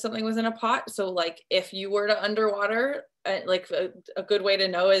as if something was in a pot. So like if you were to underwater, like a good way to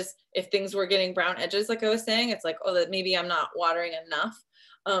know is if things were getting brown edges, like I was saying, it's like, oh, that maybe I'm not watering enough.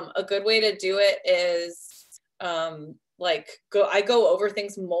 A good way to do it is I go over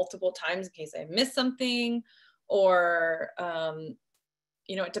things multiple times in case I miss something, or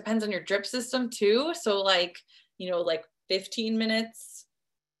you know, it depends on your drip system too. So like, you know, like 15 minutes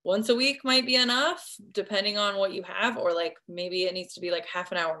once a week might be enough, depending on what you have, or like maybe it needs to be like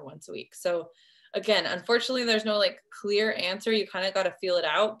half an hour once a week. So again, unfortunately, there's no like clear answer. You kind of got to feel it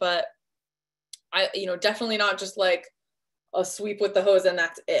out, but you know, definitely not just like a sweep with the hose and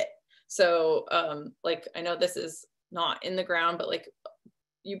that's it. So like, I know this is not in the ground, but like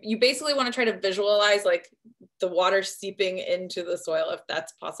you basically want to try to visualize like the water seeping into the soil, if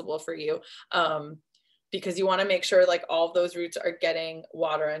that's possible for you. Because you want to make sure like all of those roots are getting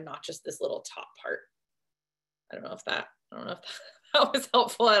water and not just this little top part. I don't know if that was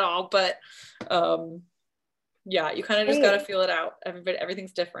helpful at all, but yeah, you kind of just got to feel it out.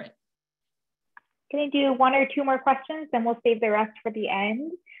 Everything's different. Can I do 1 or 2 more questions, then we'll save the rest for the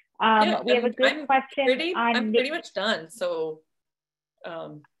end? Yeah, we have a good question. I'm pretty much done, so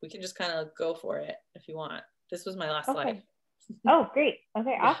we can just kind of go for it if you want. This was my last slide. Oh, great.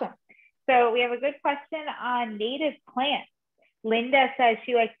 Okay, yeah. Awesome. So we have a good question on native plants. Linda says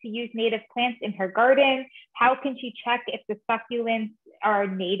she likes to use native plants in her garden. How can she check if the succulents are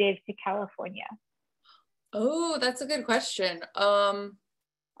native to California? Oh, that's a good question.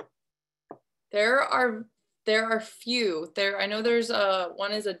 There are few. I know there's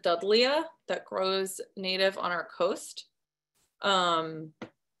one is a Dudleya that grows native on our coast. I'm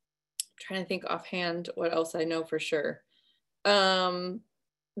trying to think offhand what else I know for sure.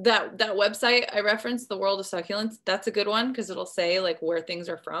 That website I referenced, the World of Succulents, that's a good one because it'll say like where things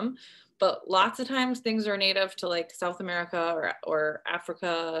are from. But lots of times things are native to like South America or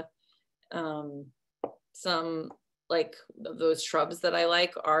Africa. Some like those shrubs that I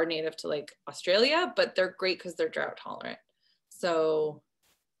like are native to like Australia, but they're great because they're drought tolerant. So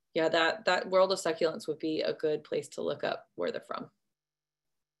yeah, that World of Succulents would be a good place to look up where they're from.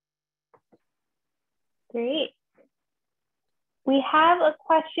 Great. We have a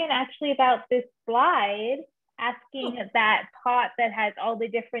question actually about this slide, asking that pot that has all the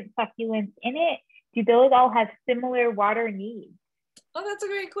different succulents in it, do those all have similar water needs? Oh, that's a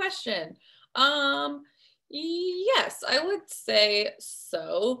great question. Yes, I would say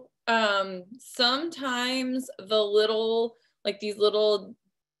so. Sometimes the little, like these little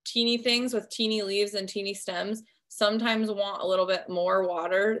teeny things with teeny leaves and teeny stems, sometimes want a little bit more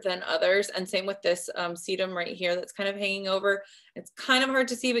water than others. And same with this sedum right here that's kind of hanging over. It's kind of hard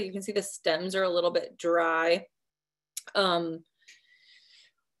to see, but you can see the stems are a little bit dry.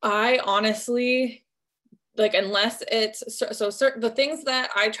 I honestly, like, unless it's, so certain, the things that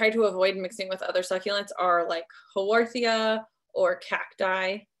I try to avoid mixing with other succulents are like Haworthia or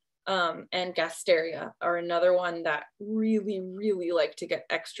cacti, and Gasteria are another one that really like to get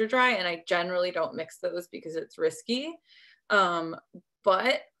extra dry. And I generally don't mix those because it's risky.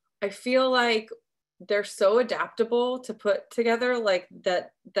 But I feel like they're so adaptable to put together, like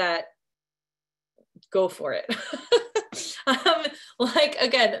that go for it. Like,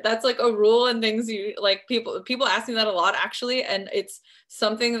 again, that's like a rule and things you like, people ask me that a lot actually. And it's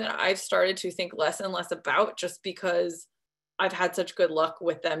something that I've started to think less and less about just because I've had such good luck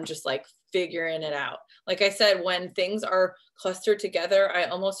with them just like figuring it out. Like I said, when things are clustered together, I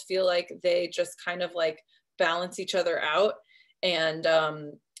almost feel like they just kind of like balance each other out and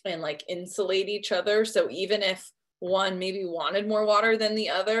like insulate each other. So even if one maybe wanted more water than the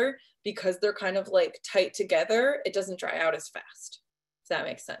other, because they're kind of like tight together, it doesn't dry out as fast. If that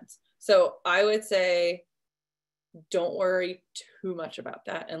makes sense. So I would say don't worry too much about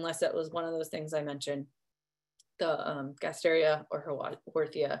that unless it was one of those things I mentioned, the Gasteria or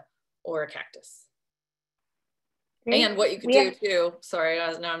Haworthia or a cactus. Great. And what you could do too, sorry,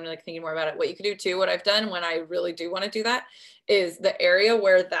 now I'm like thinking more about it. What you could do too, what I've done when I really do want to do that is the area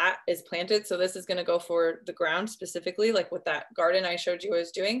where that is planted. So this is going to go for the ground specifically, like with that garden I showed you I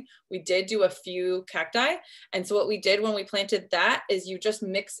was doing. We did do a few cacti. And so what we did when we planted that is you just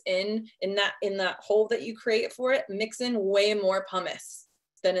mix in that hole that you create for it, mix in way more pumice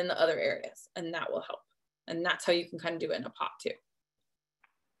than in the other areas. And that will help. And that's how you can kind of do it in a pot too.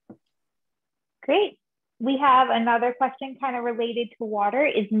 Great. We have another question kind of related to water.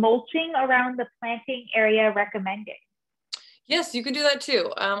 Is mulching around the planting area recommended? Yes, you can do that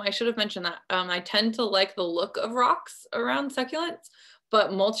too. I should have mentioned that. I tend to like the look of rocks around succulents,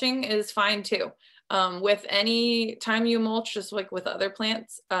 but mulching is fine too. With any time you mulch, just like with other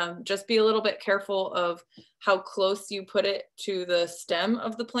plants, just be a little bit careful of how close you put it to the stem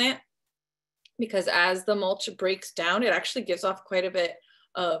of the plant, because as the mulch breaks down, it actually gives off quite a bit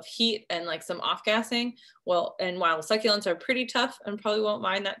of heat and like some off gassing. Well, and while the succulents are pretty tough and probably won't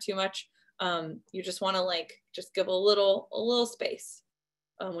mind that too much, you just want to like just give a little space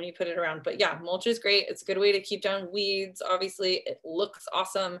when you put it around. But yeah, mulch is great. It's a good way to keep down weeds. Obviously, it looks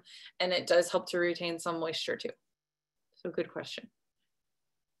awesome and it does help to retain some moisture too. So good question.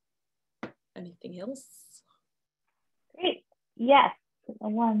 Anything else? Great. Yes.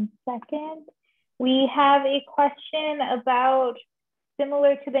 1 second. We have a question about,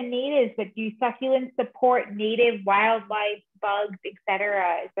 similar to the natives, but do succulents support native wildlife, bugs,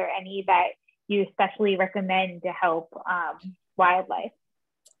 etc.? Is there any that you especially recommend to help wildlife?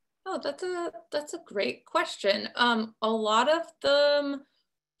 Oh, that's a great question. A lot of them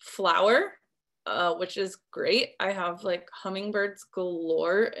flower, which is great. I have like hummingbirds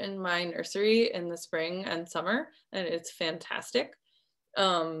galore in my nursery in the spring and summer, and it's fantastic.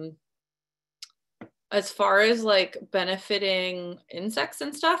 As far as like benefiting insects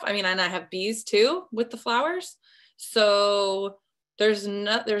and stuff, I mean, and I have bees too with the flowers. So there's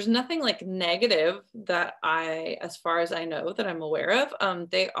nothing like negative that as far as I know, that I'm aware of.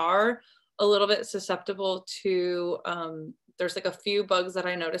 They are a little bit susceptible to, there's like a few bugs that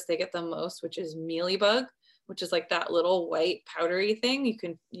I notice they get the most, which is mealybug, which is like that little white powdery thing. You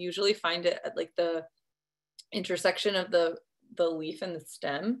can usually find it at like the intersection of the leaf and the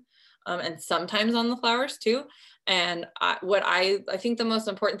stem. And sometimes on the flowers too. And I think the most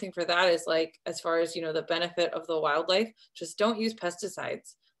important thing for that is like, as far as, you know, the benefit of the wildlife, just don't use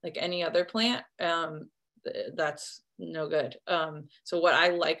pesticides like any other plant. That's no good. So what I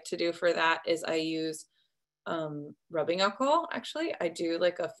like to do for that is I use rubbing alcohol. Actually, I do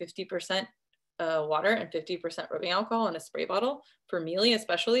like a 50% water and 50% rubbing alcohol in a spray bottle for mealy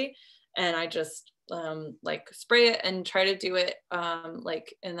especially. And I just like spray it and try to do it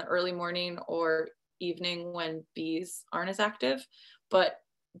like in the early morning or evening when bees aren't as active. But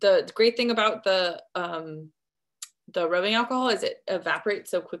the great thing about the rubbing alcohol is it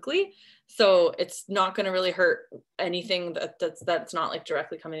evaporates so quickly, so it's not going to really hurt anything that's not like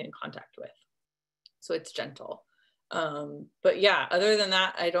directly coming in contact with. So it's gentle. But yeah, other than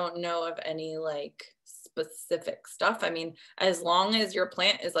that, I don't know of any like specific stuff. I mean, as long as your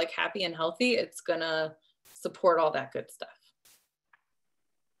plant is like happy and healthy, it's gonna support all that good stuff.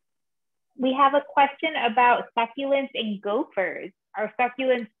 We have a question about succulents and gophers. Are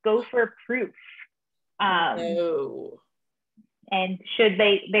succulents gopher proof? No. And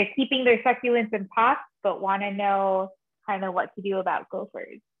they're keeping their succulents in pots, but want to know kind of what to do about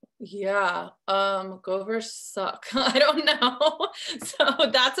gophers. Yeah, gophers suck. I don't know. So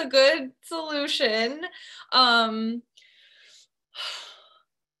that's a good solution.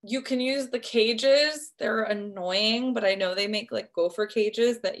 You can use the cages. They're annoying, but I know they make like gopher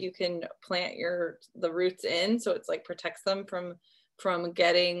cages that you can plant the roots in, so it's like protects them from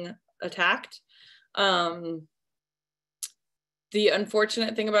getting attacked. The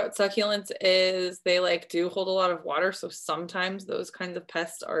unfortunate thing about succulents is they like do hold a lot of water, so sometimes those kinds of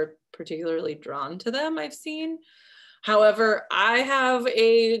pests are particularly drawn to them, I've seen. However, I have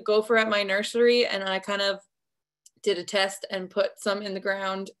a gopher at my nursery, and I kind of did a test and put some in the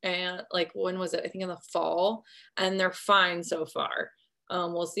ground, and like, when was it? I think in the fall, and they're fine so far.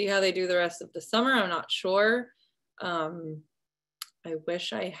 We'll see how they do the rest of the summer. I'm not sure. I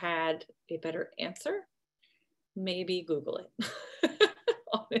wish I had a better answer. Maybe Google it.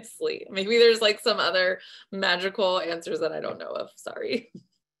 Honestly, maybe there's like some other magical answers that I don't know of. Sorry.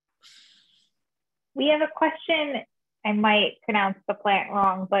 We have a question. I might pronounce the plant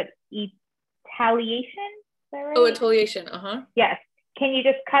wrong, but etaliation? Is that right? Oh, etoliation. Yes. Can you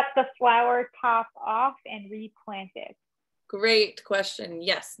just cut the flower top off and replant it? Great question.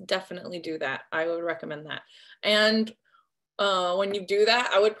 Yes, definitely do that. I would recommend that. And when you do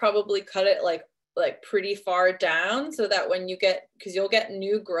that, I would probably cut it like pretty far down, so that when you get, because you'll get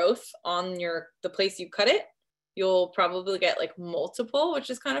new growth on the place you cut it, you'll probably get like multiple, which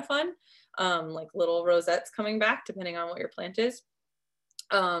is kind of fun, like little rosettes coming back depending on what your plant is.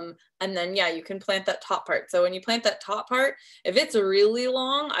 And then yeah, you can plant that top part. So when you plant that top part, if it's really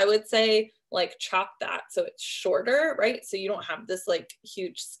long, I would say like chop that so it's shorter, right? So you don't have this like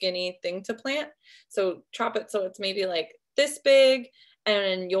huge skinny thing to plant. So chop it so it's maybe like this big,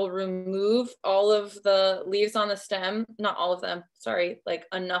 and you'll remove all of the leaves on the stem, not all of them, sorry, like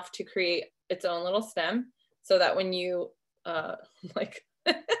enough to create its own little stem, so that when you so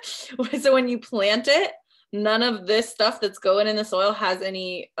when you plant it, none of this stuff that's going in the soil has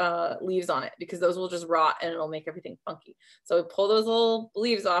any leaves on it, because those will just rot and it'll make everything funky. So pull those little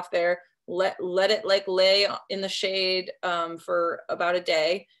leaves off there, let it like lay in the shade for about a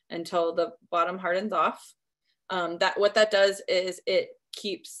day until the bottom hardens off. What that does is it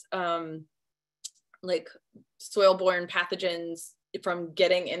keeps like soil-borne pathogens from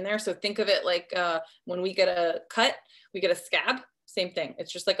getting in there. So think of it like when we get a cut, we get a scab, same thing.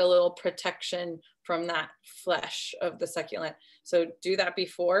 It's just like a little protection from that flesh of the succulent. So do that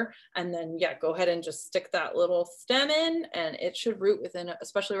before, and then yeah, go ahead and just stick that little stem in, and it should root within,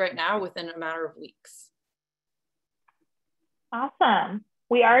 especially right now, within a matter of weeks. Awesome.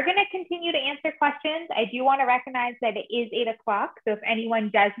 We are going to continue to answer questions. I do want to recognize that it is 8 o'clock. So if anyone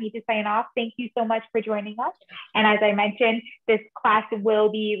does need to sign off, thank you so much for joining us. And as I mentioned, this class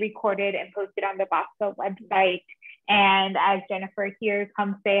will be recorded and posted on the BOSCO website. And as Jennifer here,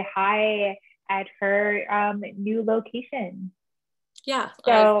 come say hi at her new location. Yeah.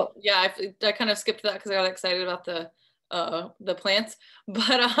 So I kind of skipped that because I got excited about the plants,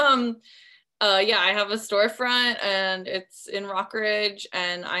 but yeah, I have a storefront and it's in Rockridge,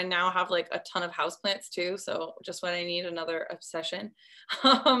 and I now have like a ton of houseplants too. So just when I need another obsession.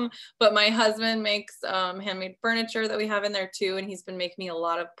 But my husband makes handmade furniture that we have in there too. And he's been making me a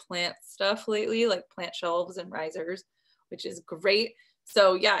lot of plant stuff lately, like plant shelves and risers, which is great.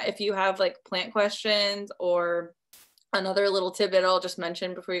 So yeah, if you have like plant questions, or another little tidbit I'll just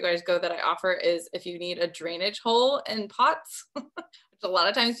mention before you guys go that I offer is if you need a drainage hole in pots, a lot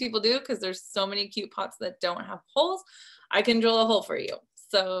of times people do because there's so many cute pots that don't have holes, I can drill a hole for you.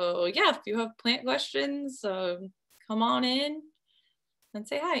 So yeah, if you have plant questions, come on in and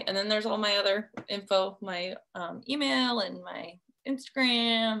say hi. And then there's all my other info, my email and my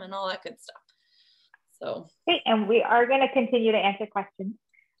Instagram and all that good stuff. So great, and we are going to continue to answer questions.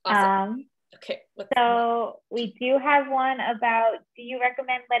 Awesome. Okay. So we do have one about, do you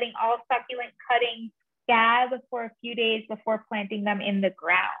recommend letting all succulent cuttings scab for a few days before planting them in the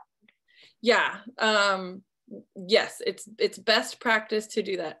ground? Yeah. Yes, it's best practice to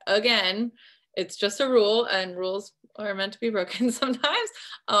do that. Again, it's just a rule, and rules are meant to be broken sometimes.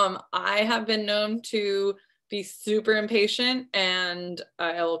 I have been known to be super impatient, and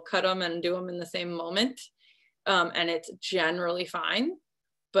I'll cut them and do them in the same moment. And it's generally fine.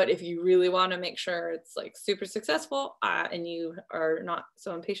 But if you really want to make sure it's like super successful and you are not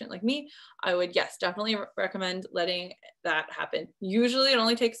so impatient like me, I would, yes, definitely recommend letting that happen. Usually it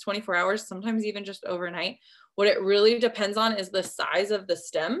only takes 24 hours, sometimes even just overnight. What it really depends on is the size of the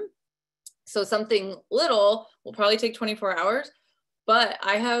stem. So something little will probably take 24 hours, but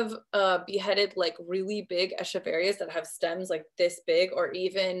I have beheaded like really big echeverias that have stems like this big, or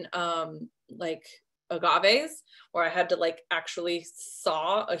even like agaves, where I had to like actually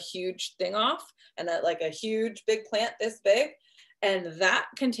saw a huge thing off, and that like a huge big plant this big. And that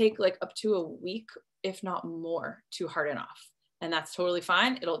can take like up to a week, if not more, to harden off. And that's totally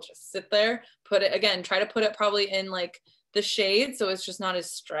fine. It'll just sit there, put it again, try to put it probably in like the shade so it's just not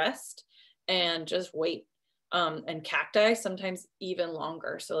as stressed, and just wait. And cacti sometimes even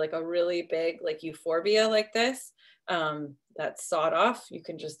longer. So like a really big like euphorbia like this, that's sawed off, you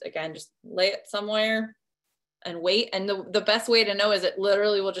can just, again, just lay it somewhere and wait. And the best way to know is it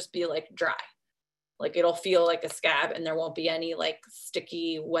literally will just be like dry. Like it'll feel like a scab and there won't be any like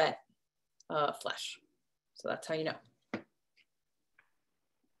sticky, wet flesh. So that's how you know.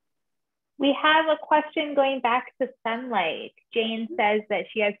 We have a question going back to sunlight. Jane says that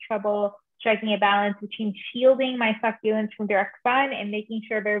she has trouble striking a balance between shielding my succulents from direct sun and making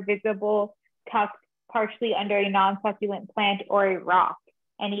sure they're visible, tucked partially under a non-succulent plant or a rock.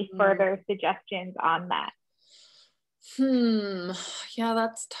 Any further suggestions on that? Yeah,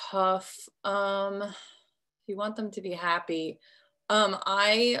 that's tough. You want them to be happy.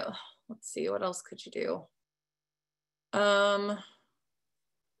 Let's see, what else could you do?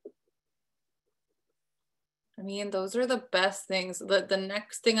 I mean, those are the best things. The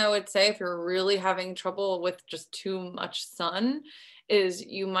next thing I would say, if you're really having trouble with just too much sun, is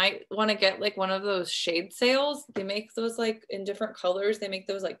you might want to get like one of those shade sails. They make those like in different colors. They make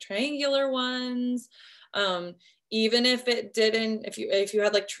those like triangular ones. Even if it didn't, if you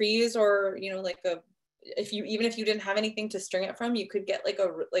had like trees, or you know, like even if you didn't have anything to string it from, you could get like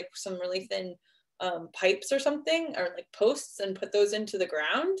some really thin pipes or something, or like posts, and put those into the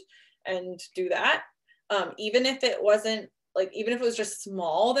ground and do that. Even if it wasn't like, even if it was just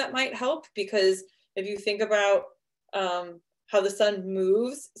small, that might help, because if you think about how the sun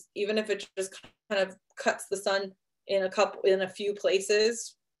moves, even if it just kind of cuts the sun in a few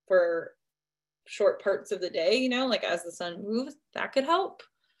places for short parts of the day, you know, like as the sun moves, that could help.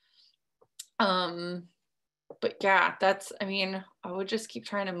 But yeah, I mean, I would just keep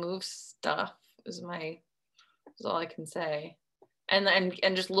trying to move stuff is all I can say.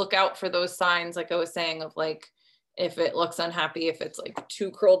 And just look out for those signs, like I was saying, of like, if it looks unhappy, if it's like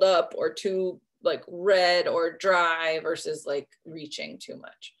too curled up or too like red or dry versus like reaching too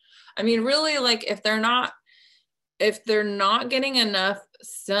much. I mean, really, like if they're not getting enough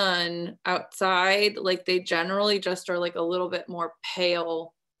sun outside, like they generally just are like a little bit more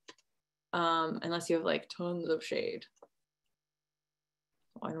pale, unless you have like tons of shade.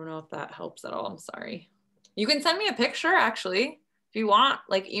 I don't know if that helps at all. I'm sorry. You can send me a picture actually. If you want,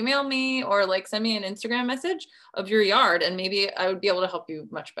 like email me or like send me an Instagram message of your yard, and maybe I would be able to help you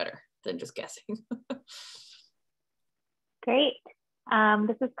much better than just guessing. Great.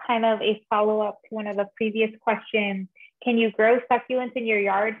 This is kind of a follow-up to one of the previous questions. Can you grow succulents in your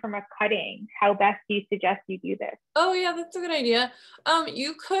yard from a cutting? How best do you suggest you do this? Oh yeah, that's a good idea.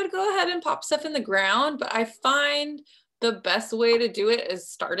 You could go ahead and pop stuff in the ground, but I find the best way to do it is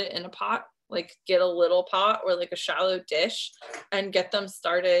start it in a pot. Like get a little pot or like a shallow dish and get them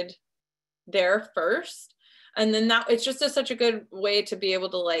started there first. And then it's just such a good way to be able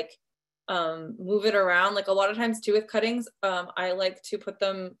to like move it around. Like a lot of times too with cuttings, I like to put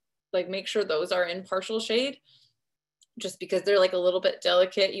them, like make sure those are in partial shade, just because they're like a little bit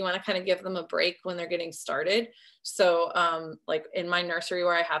delicate. You want to kind of give them a break when they're getting started. So like in my nursery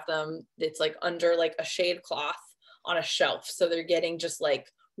where I have them, it's like under like a shade cloth on a shelf. So they're getting just like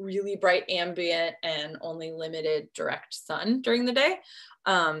really bright ambient and only limited direct sun during the day.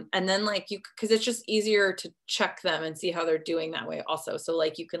 And then like because it's just easier to check them and see how they're doing that way also. So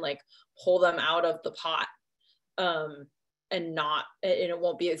like you can like pull them out of the pot and it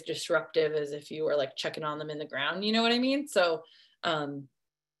won't be as disruptive as if you were like checking on them in the ground, you know what I mean? So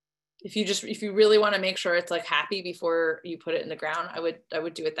if you really want to make sure it's like happy before you put it in the ground, I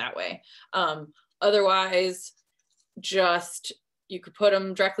would do it that way. Otherwise, just you could put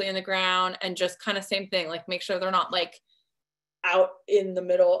them directly in the ground and just kind of same thing, like make sure they're not like out in the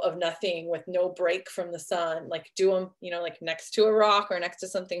middle of nothing with no break from the sun. Like do them, you know, like next to a rock or next to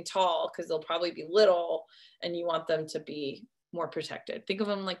something tall, because they'll probably be little and you want them to be more protected. Think of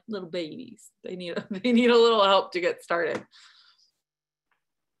them like little babies. They need a little help to get started.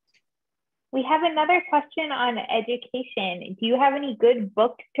 We have another question on education. Do you have any good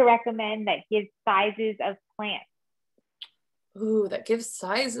books to recommend that give sizes of plants? Ooh, that gives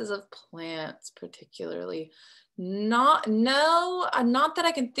sizes of plants particularly. Not, no, not that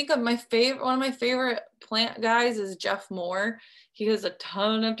I can think of. My favorite, one of my favorite plant guys is Jeff Moore. He has a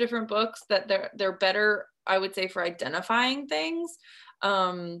ton of different books that they're better, I would say, for identifying things.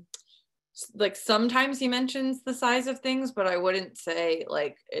 Like sometimes he mentions the size of things, but I wouldn't say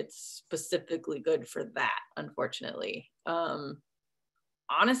like it's specifically good for that, unfortunately.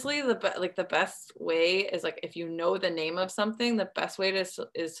 Honestly, the best way is like if you know the name of something, the best way is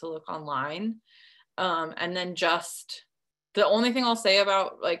to look online. And then just the only thing I'll say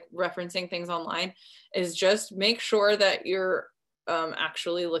about like referencing things online is just make sure that you're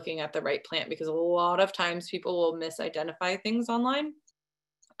actually looking at the right plant, because a lot of times people will misidentify things online.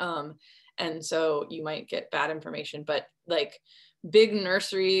 And so you might get bad information, but like big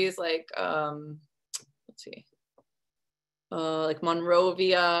nurseries, like, let's see, like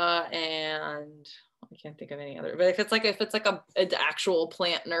Monrovia, and I can't think of any other, but if it's like an actual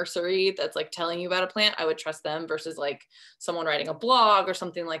plant nursery that's like telling you about a plant, I would trust them versus like someone writing a blog or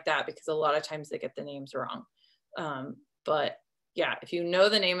something like that, because a lot of times they get the names wrong. But yeah, if you know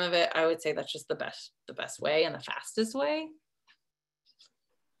the name of it, I would say that's just the best way and the fastest way.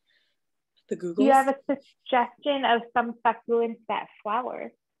 The Google. Do you have a suggestion of some succulents that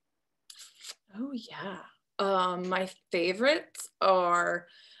flower? Oh yeah. My favorites are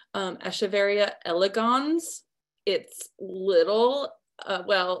Echeveria elegans. It's little,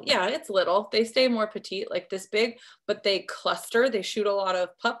 well, yeah, it's little. They stay more petite, like this big, but they cluster. They shoot a lot of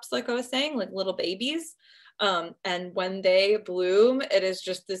pups, like I was saying, like little babies. And when they bloom, it is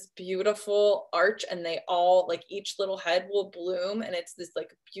just this beautiful arch, and they all, like each little head will bloom, and it's this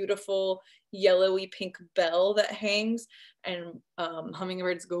like beautiful yellowy pink bell that hangs, and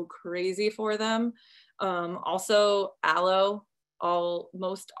hummingbirds go crazy for them. Also aloe,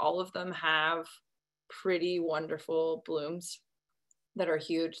 most all of them have pretty wonderful blooms that are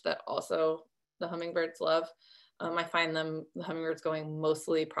huge that also the hummingbirds love. I find the hummingbirds going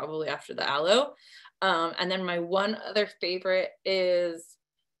mostly probably after the aloe. And then my one other favorite is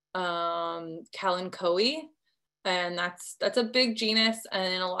Kalanchoe, and that's a big genus,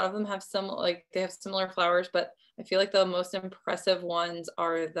 and a lot of them have they have similar flowers, but I feel like the most impressive ones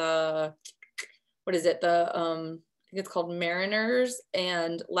are the, what is it? I think it's called Mariners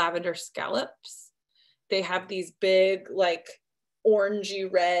and Lavender Scallops. They have these big, like orangey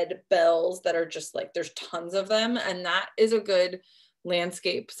red bells that are just like, there's tons of them. And that is a good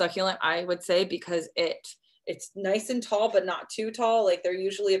landscape succulent, I would say, because it's nice and tall, but not too tall. Like they're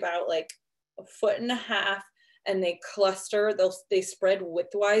usually about like 1.5 feet, and they cluster, they spread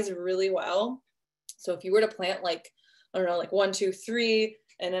widthwise really well. So if you were to plant like, I don't know, like 1, 2, 3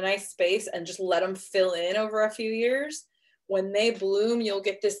 in a nice space and just let them fill in over a few years, when they bloom, you'll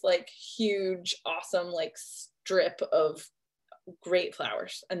get this like huge, awesome, like strip of great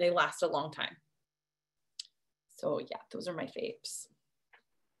flowers, and they last a long time. So yeah, those are my faves.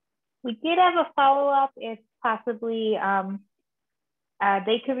 We did have a follow-up if possibly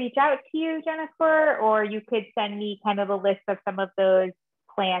they could reach out to you, Jennifer, or you could send me kind of a list of some of those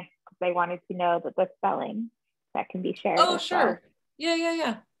plants because they wanted to know the spelling that can be shared. Oh, sure. Well.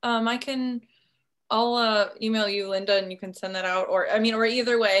 Yeah. I'll email you, Linda, and you can send that out. Or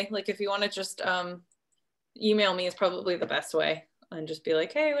either way, like if you want to just email me is probably the best way, and just be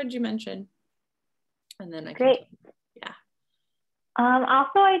like, hey, what did you mention? And then I can. Great. Yeah.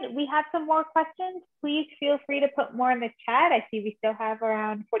 Also, we have some more questions. Please feel free to put more in the chat. I see we still have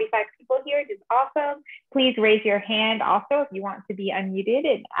around 45 people here. It's awesome. Please raise your hand also if you want to be unmuted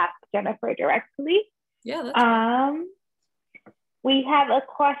and ask Jennifer directly. Yeah, that's right. We have a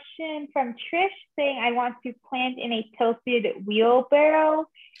question from Trish saying, I want to plant in a tilted wheelbarrow.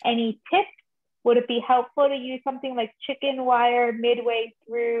 Any tips? Would it be helpful to use something like chicken wire midway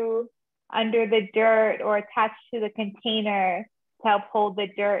through under the dirt or attached to the container to help hold the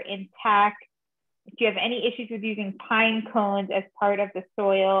dirt intact? Do you have any issues with using pine cones as part of the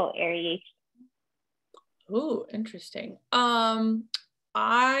soil aeration? Oh, interesting. That's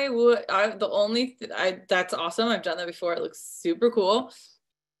awesome. I've done that before. It looks super cool.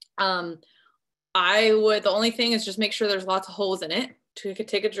 The only thing is just make sure there's lots of holes in it. You could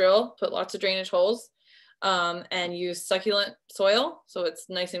take a drill, put lots of drainage holes, and use succulent soil. So it's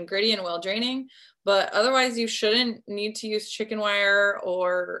nice and gritty and well draining, but otherwise you shouldn't need to use chicken wire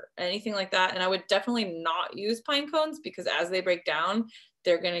or anything like that. And I would definitely not use pine cones, because as they break down,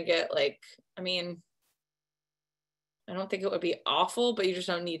 they're going to get like, I don't think it would be awful, but you just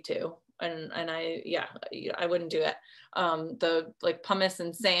don't need to. And I wouldn't do it. The like pumice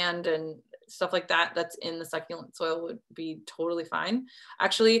and sand and stuff like that that's in the succulent soil would be totally fine.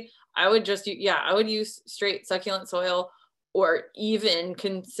 Actually, I would use straight succulent soil, or even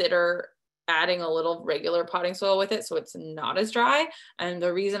consider adding a little regular potting soil with it so it's not as dry. And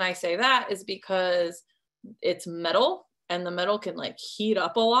the reason I say that is because it's metal, and the metal can like heat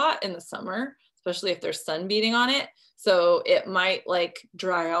up a lot in the summer, especially if there's sun beating on it. So it might like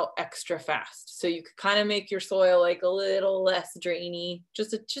dry out extra fast. So you could kind of make your soil like a little less drainy,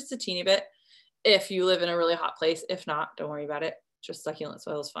 just a teeny bit, if you live in a really hot place. If not, don't worry about it. Just succulent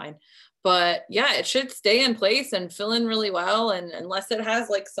soil is fine. But yeah, it should stay in place and fill in really well. And unless it has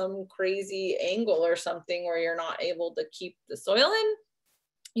like some crazy angle or something where you're not able to keep the soil in,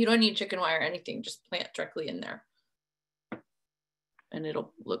 you don't need chicken wire or anything. Just plant directly in there and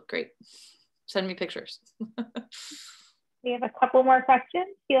it'll look great. Send me pictures. We have a couple more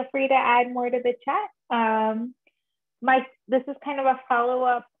questions. Feel free to add more to the chat. This is kind of a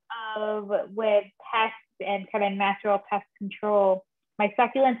follow-up with pests and kind of natural pest control. My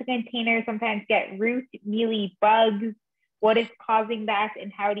succulent containers sometimes get root mealy bugs. What is causing that,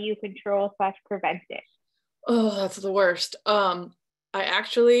 and how do you control / prevent it? Oh, that's the worst. I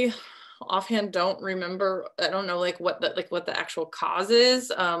actually offhand don't remember. I don't know like what the actual cause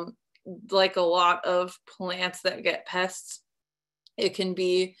is. Like a lot of plants that get pests, it can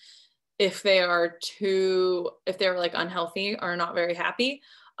be if they're like unhealthy or not very happy.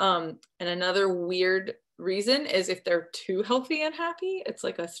 And another weird reason is if they're too healthy and happy. It's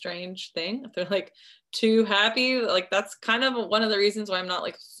like a strange thing. If they're like too happy, like that's kind of one of the reasons why I'm not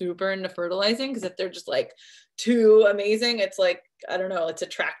like super into fertilizing, because if they're just like too amazing, it's like, I don't know, it's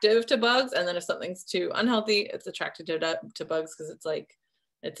attractive to bugs. And then if something's too unhealthy, it's attracted to bugs because it's like,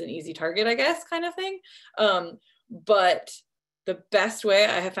 it's an easy target, I guess, kind of thing. But the best way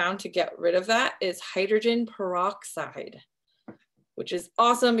I have found to get rid of that is hydrogen peroxide, which is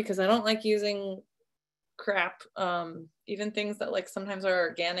awesome because I don't like using crap, even things that like sometimes are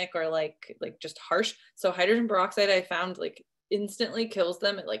organic or like just harsh. So hydrogen peroxide I found like instantly kills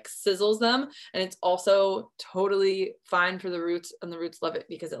them. It like sizzles them, and it's also totally fine for the roots, and the roots love it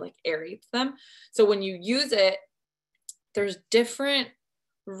because it like aerates them. So when you use it, there's different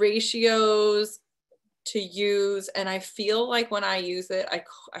ratios to use, and I feel like when I use it, I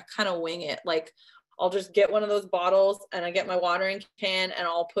kind of wing it. Like I'll just get one of those bottles and I get my watering can and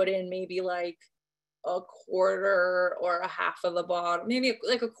I'll put in maybe like a quarter or a half of the bottle, maybe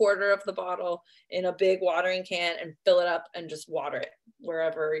like a quarter of the bottle in a big watering can, and fill it up and just water it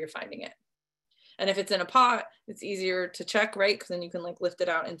wherever you're finding it. And if it's in a pot, it's easier to check, right? Because then you can like lift it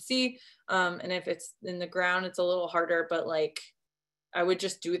out and see. And if it's in the ground, it's a little harder, but like I would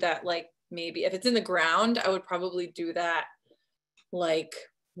just do that. Like maybe if it's in the ground, I would probably do that like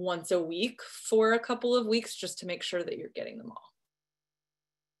once a week for a couple of weeks, just to make sure that you're getting them all.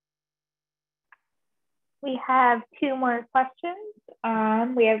 We have 2 more questions.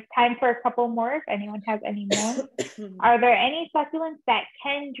 We have time for a couple more if anyone has any more. Are there any succulents that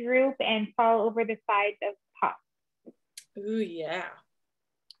can droop and fall over the sides of pots? Ooh, yeah.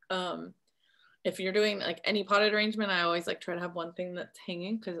 If you're doing like any potted arrangement, I always like try to have one thing that's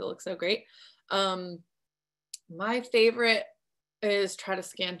hanging because it looks so great. My favorite is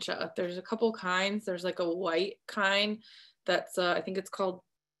Tradescantia. There's a couple kinds. There's like a white kind that's I think it's called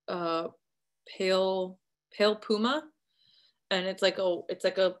pale puma, and it's like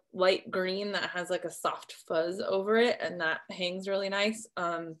a light green that has like a soft fuzz over it, and that hangs really nice.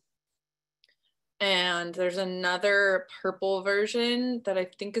 And there's another purple version that I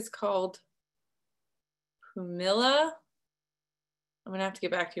think is called Pumila. I'm gonna have to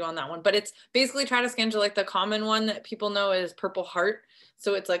get back to you on that one, but it's basically Tradescantia. Like the common one that people know is Purple Heart.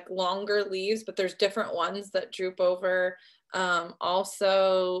 So it's like longer leaves, but there's different ones that droop over.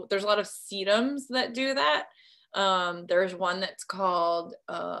 Also, there's a lot of sedums that do that. There's one that's called,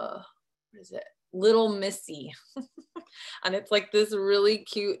 what is it? Little Missy. And it's like this really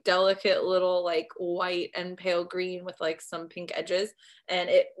cute, delicate little like white and pale green with like some pink edges. And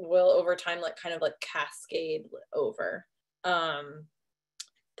it will over time like kind of like cascade over.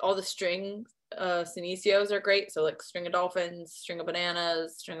 All the string Senecio are great. So like string of dolphins, string of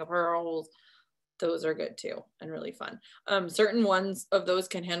bananas, string of pearls. Those are good too and really fun. Certain ones of those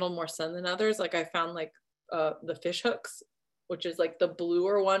can handle more sun than others. Like I found like the fish hooks, which is like the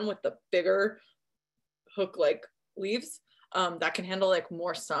bluer one with the bigger hook like leaves, that can handle like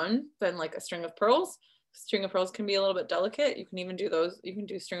more sun than like a string of pearls. String of pearls can be a little bit delicate. You can even do those. You can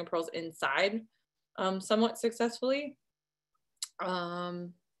do string of pearls inside somewhat successfully.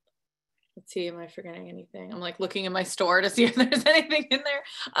 Let's see, am I forgetting anything? I'm like looking in my store to see if there's anything in there.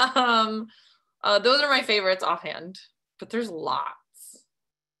 Those are my favorites offhand, but there's lots.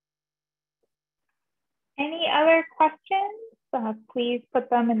 Any other questions? please put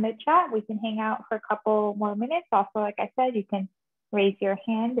them in the chat. We can hang out for a couple more minutes. Also, like I said, you can raise your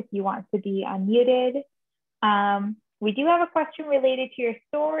hand if you want to be unmuted. We do have a question related to your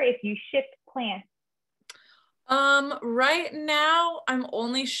store if you ship plants. Right now I'm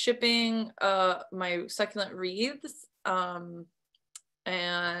only shipping my succulent wreaths.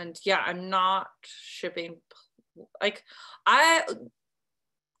 And yeah, I'm not shipping, like, I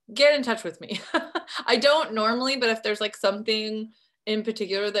get in touch with me. I don't normally, but if there's like something in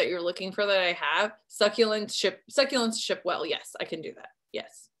particular that you're looking for that I have, succulents ship well. Yes, I can do that.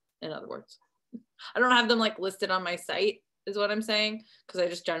 Yes. In other words, I don't have them like listed on my site is what I'm saying, because I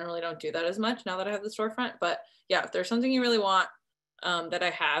just generally don't do that as much now that I have the storefront. But yeah, if there's something you really want that I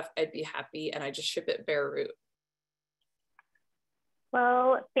have, I'd be happy, and I just ship it bare root.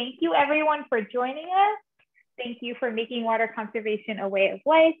 Well, thank you everyone for joining us. Thank you for making water conservation a way of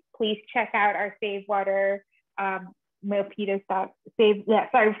life. Please check out our Save Water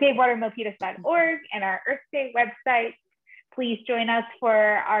SaveWaterMilpitas.org and our Earth Day website. Please join us for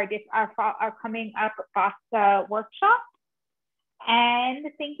our coming up FOSTA workshop. And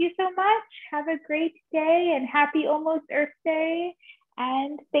thank you so much. Have a great day and happy almost Earth Day.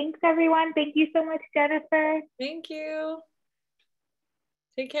 And thanks everyone. Thank you so much, Jennifer. Thank you.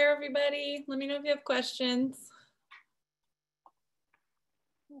 Take care, everybody. Let me know if you have questions.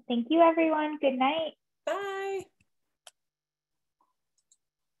 Thank you, everyone. Good night.